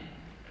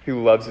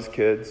who loves his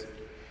kids.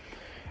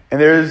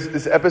 And there's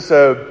this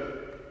episode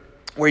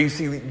where you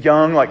see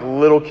young, like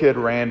little kid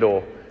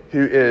Randall,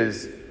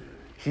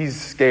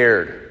 he's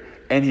scared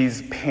and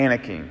he's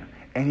panicking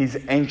and he's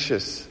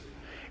anxious.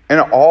 And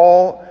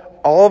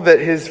all that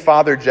his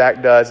father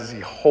Jack does is he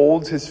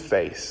holds his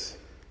face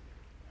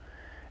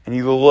and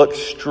he looks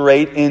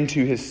straight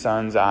into his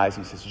son's eyes.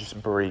 He says,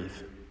 just breathe.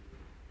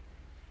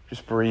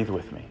 Just breathe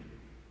with me.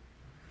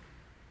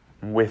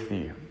 I'm with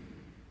you.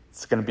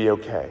 It's going to be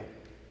okay.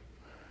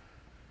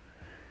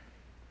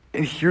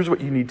 And here's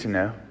what you need to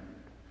know.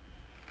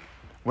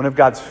 One of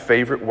God's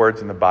favorite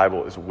words in the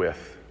Bible is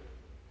with.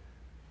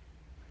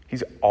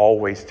 He's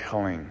always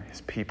telling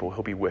his people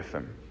he'll be with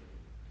them.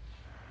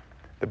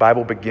 The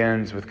Bible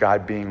begins with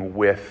God being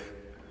with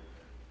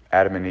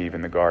Adam and Eve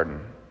in the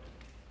garden.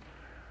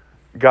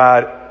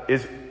 God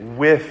is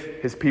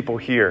with his people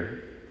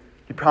here.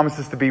 He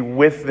promises to be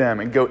with them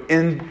and go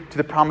into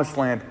the promised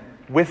land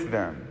with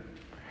them.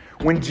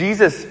 When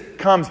Jesus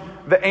comes,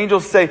 the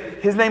angels say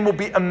his name will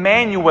be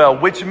Emmanuel,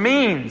 which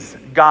means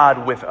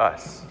God with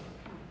us.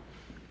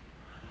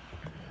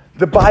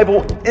 The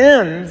Bible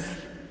ends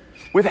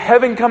with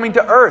heaven coming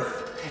to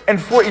earth,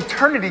 and for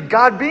eternity,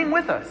 God being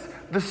with us,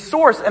 the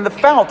source and the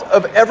fount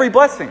of every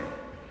blessing,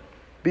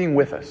 being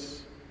with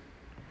us.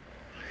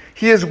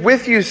 He is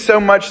with you so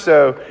much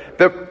so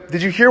that,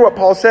 did you hear what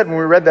Paul said when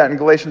we read that in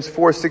Galatians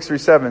 4, 6 through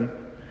 7?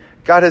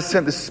 God has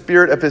sent the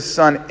Spirit of his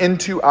Son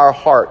into our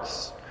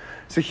hearts.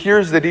 So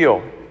here's the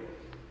deal.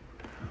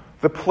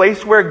 The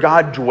place where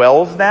God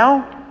dwells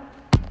now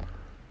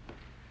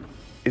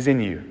is in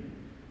you,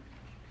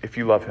 if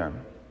you love him.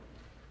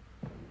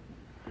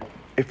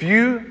 If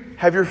you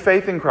have your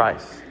faith in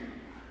Christ,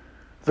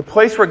 the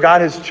place where God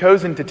has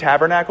chosen to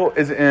tabernacle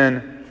is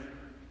in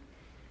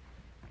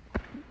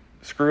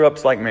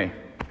screw-ups like me.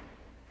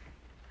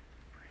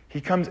 He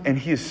comes and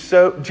he is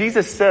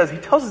Jesus says, he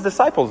tells his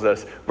disciples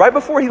this, right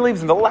before he leaves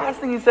them. The last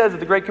thing he says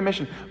at the Great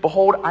Commission,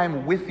 behold, I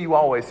am with you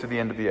always to the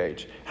end of the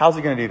age. How's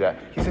he going to do that?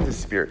 He sends his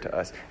Spirit to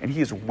us, and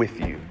he is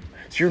with you.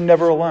 So you're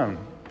never alone.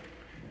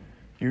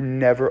 You're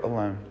never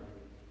alone.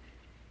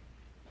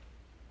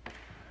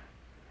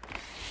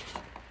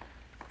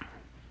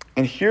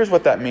 And here's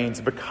what that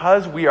means.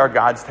 Because we are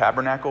God's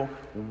tabernacle,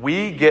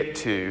 we get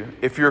to,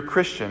 if you're a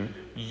Christian,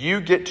 you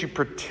get to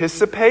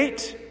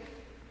participate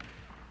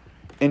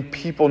in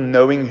people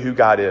knowing who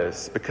God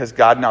is, because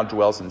God now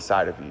dwells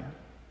inside of you.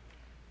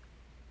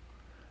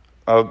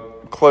 I'll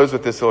close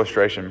with this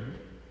illustration.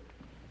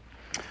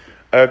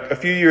 A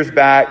few years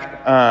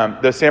back,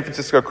 the San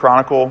Francisco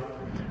Chronicle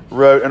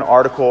wrote an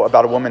article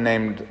about a woman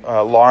named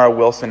Laura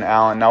Wilson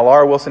Allen. Now,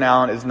 Laura Wilson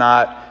Allen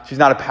she's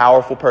not a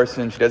powerful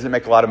person. She doesn't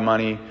make a lot of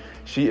money.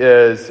 She's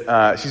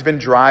been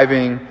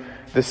driving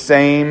the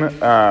same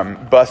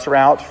bus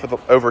route for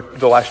over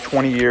the last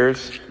 20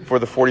 years for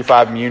the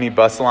 45 Muni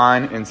bus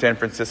line in San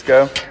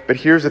Francisco. But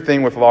here's the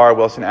thing with Laura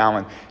Wilson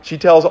Allen. She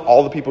tells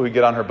all the people who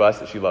get on her bus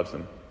that she loves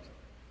them.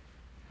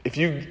 If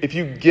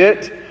you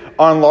get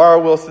on Laura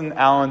Wilson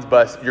Allen's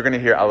bus, you're going to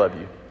hear, I love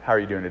you. How are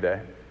you doing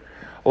today?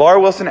 Laura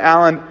Wilson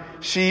Allen,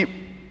 she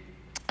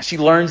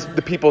learns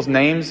the people's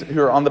names who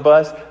are on the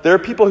bus. There are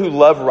people who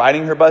love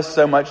riding her bus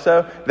so much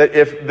so that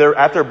if they're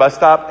at their bus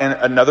stop and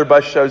another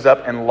bus shows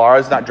up and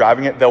Laura's not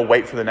driving it, they'll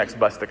wait for the next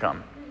bus to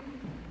come.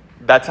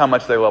 That's how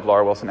much they love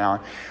Laura Wilson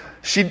Allen.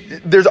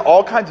 There's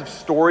all kinds of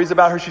stories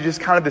about her. She's just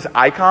kind of this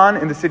icon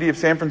in the city of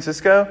San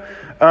Francisco.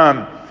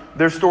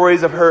 There's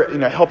stories of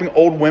her, helping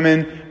old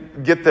women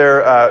get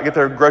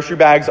their grocery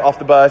bags off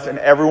the bus, and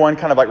everyone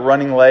kind of like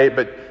running late,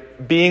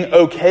 but being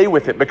okay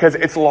with it because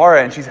it's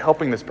Laura and she's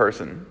helping this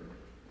person.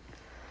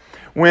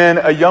 When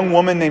a young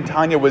woman named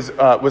Tanya was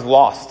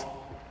lost,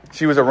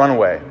 she was a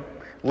runaway,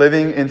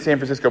 living in San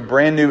Francisco,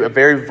 brand new, a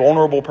very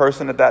vulnerable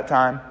person at that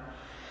time.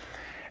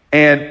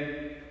 And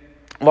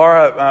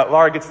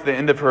Laura gets to the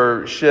end of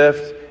her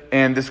shift,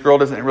 and this girl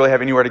doesn't really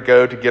have anywhere to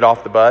go to get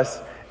off the bus.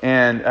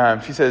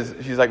 And she's like,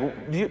 she's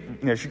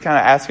kind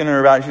of asking her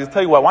about it. She says,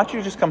 tell you what, why don't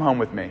you just come home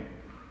with me?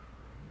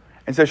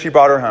 And so she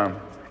brought her home,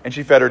 and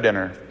she fed her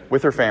dinner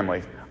with her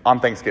family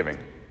on Thanksgiving.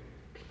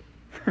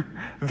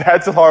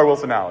 That's Laura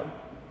Wilson Allen.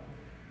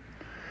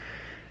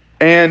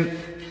 And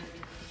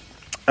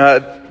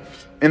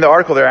in the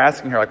article, they're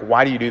asking her, like,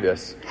 why do you do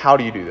this? How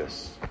do you do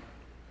this?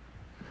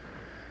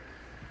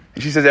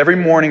 And she says, every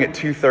morning at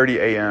 2:30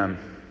 a.m.,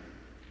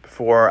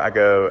 before I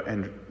go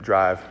and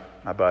drive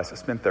my bus, I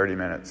spend 30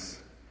 minutes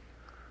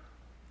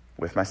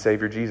with my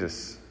Savior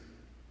Jesus.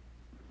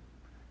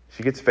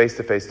 She gets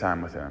face-to-face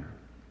time with him,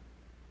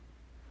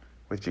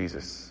 with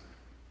Jesus.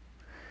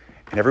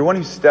 And everyone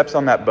who steps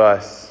on that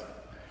bus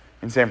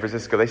in San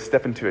Francisco, they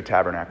step into a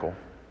tabernacle,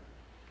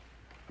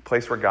 a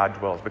place where God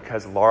dwells,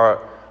 because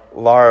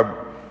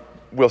Laura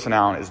Wilson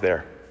Allen is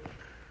there.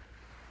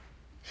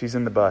 She's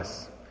in the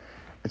bus.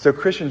 And so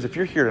Christians, if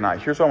you're here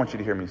tonight, here's what I want you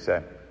to hear me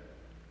say.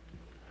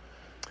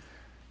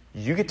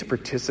 You get to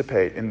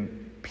participate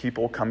in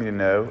people coming to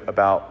know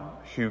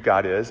about who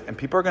God is, and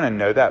people are going to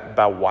know that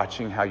by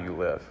watching how you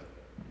live.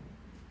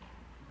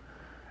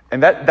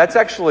 And that's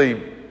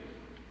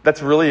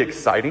really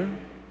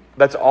exciting.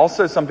 That's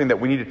also something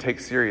that we need to take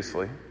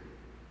seriously.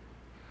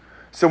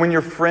 So when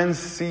your friends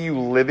see you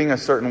living a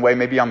certain way,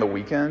 maybe on the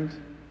weekend,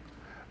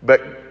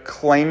 but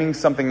claiming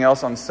something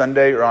else on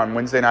Sunday or on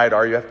Wednesday night at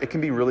RUF, it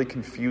can be really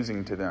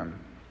confusing to them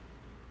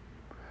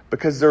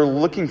because they're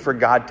looking for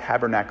God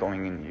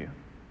tabernacling in you.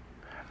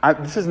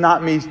 This is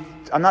not me.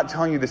 I'm not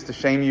telling you this to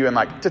shame you and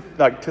like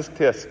tisk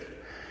tisk.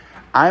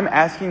 I'm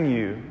asking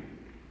you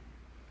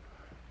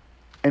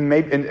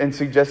and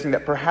suggesting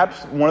that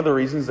perhaps one of the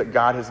reasons that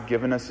God has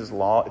given us his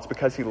law, it's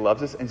because he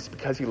loves us and it's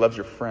because he loves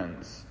your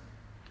friends.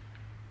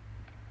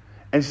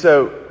 And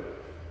so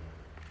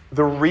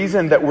the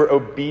reason that we're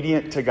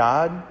obedient to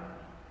God,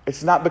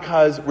 it's not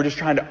because we're just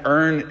trying to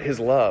earn his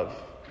love.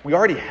 We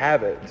already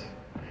have it.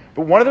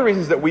 But one of the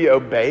reasons that we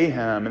obey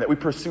him and that we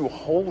pursue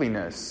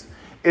holiness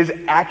is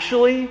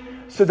actually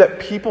so that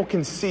people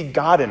can see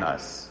God in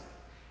us.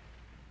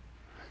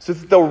 So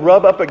that they'll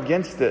rub up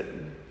against it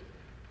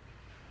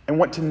and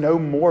want to know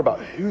more about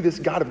who this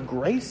God of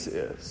grace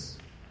is.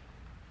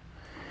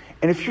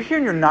 And if you're here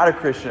and you're not a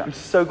Christian, I'm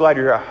so glad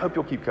you're here. I hope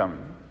you'll keep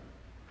coming.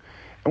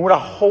 And what I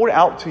hold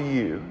out to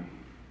you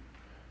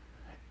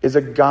is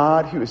a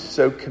God who is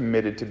so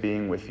committed to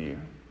being with you.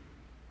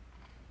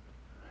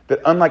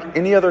 That unlike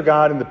any other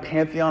God in the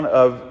pantheon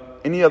of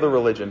any other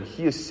religion,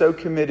 he is so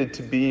committed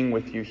to being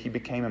with you, he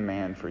became a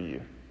man for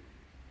you.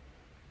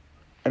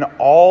 And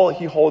all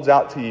he holds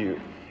out to you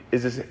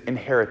is his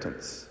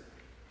inheritance.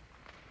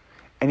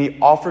 And he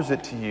offers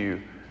it to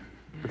you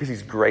because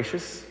he's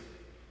gracious.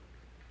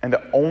 And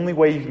the only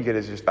way you can get it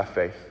is just by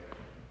faith.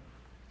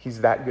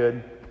 He's that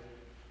good.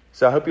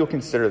 So I hope you'll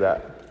consider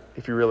that,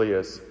 if he really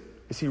is.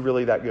 Is he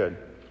really that good?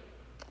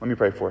 Let me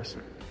pray for us.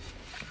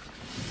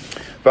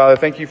 Father,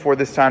 thank you for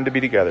this time to be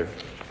together.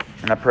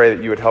 And I pray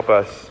that you would help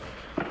us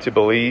to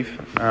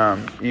believe,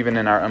 even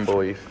in our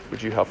unbelief.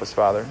 Would you help us,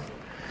 Father?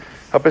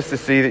 Help us to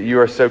see that you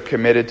are so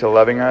committed to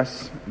loving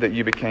us, that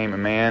you became a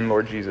man,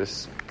 Lord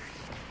Jesus,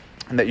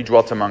 and that you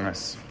dwelt among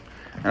us.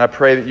 And I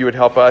pray that you would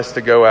help us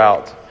to go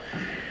out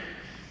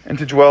and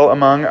to dwell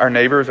among our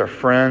neighbors, our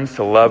friends,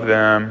 to love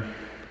them,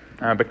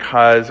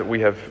 because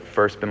we have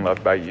first been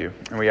loved by you.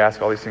 And we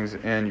ask all these things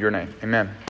in your name. Amen.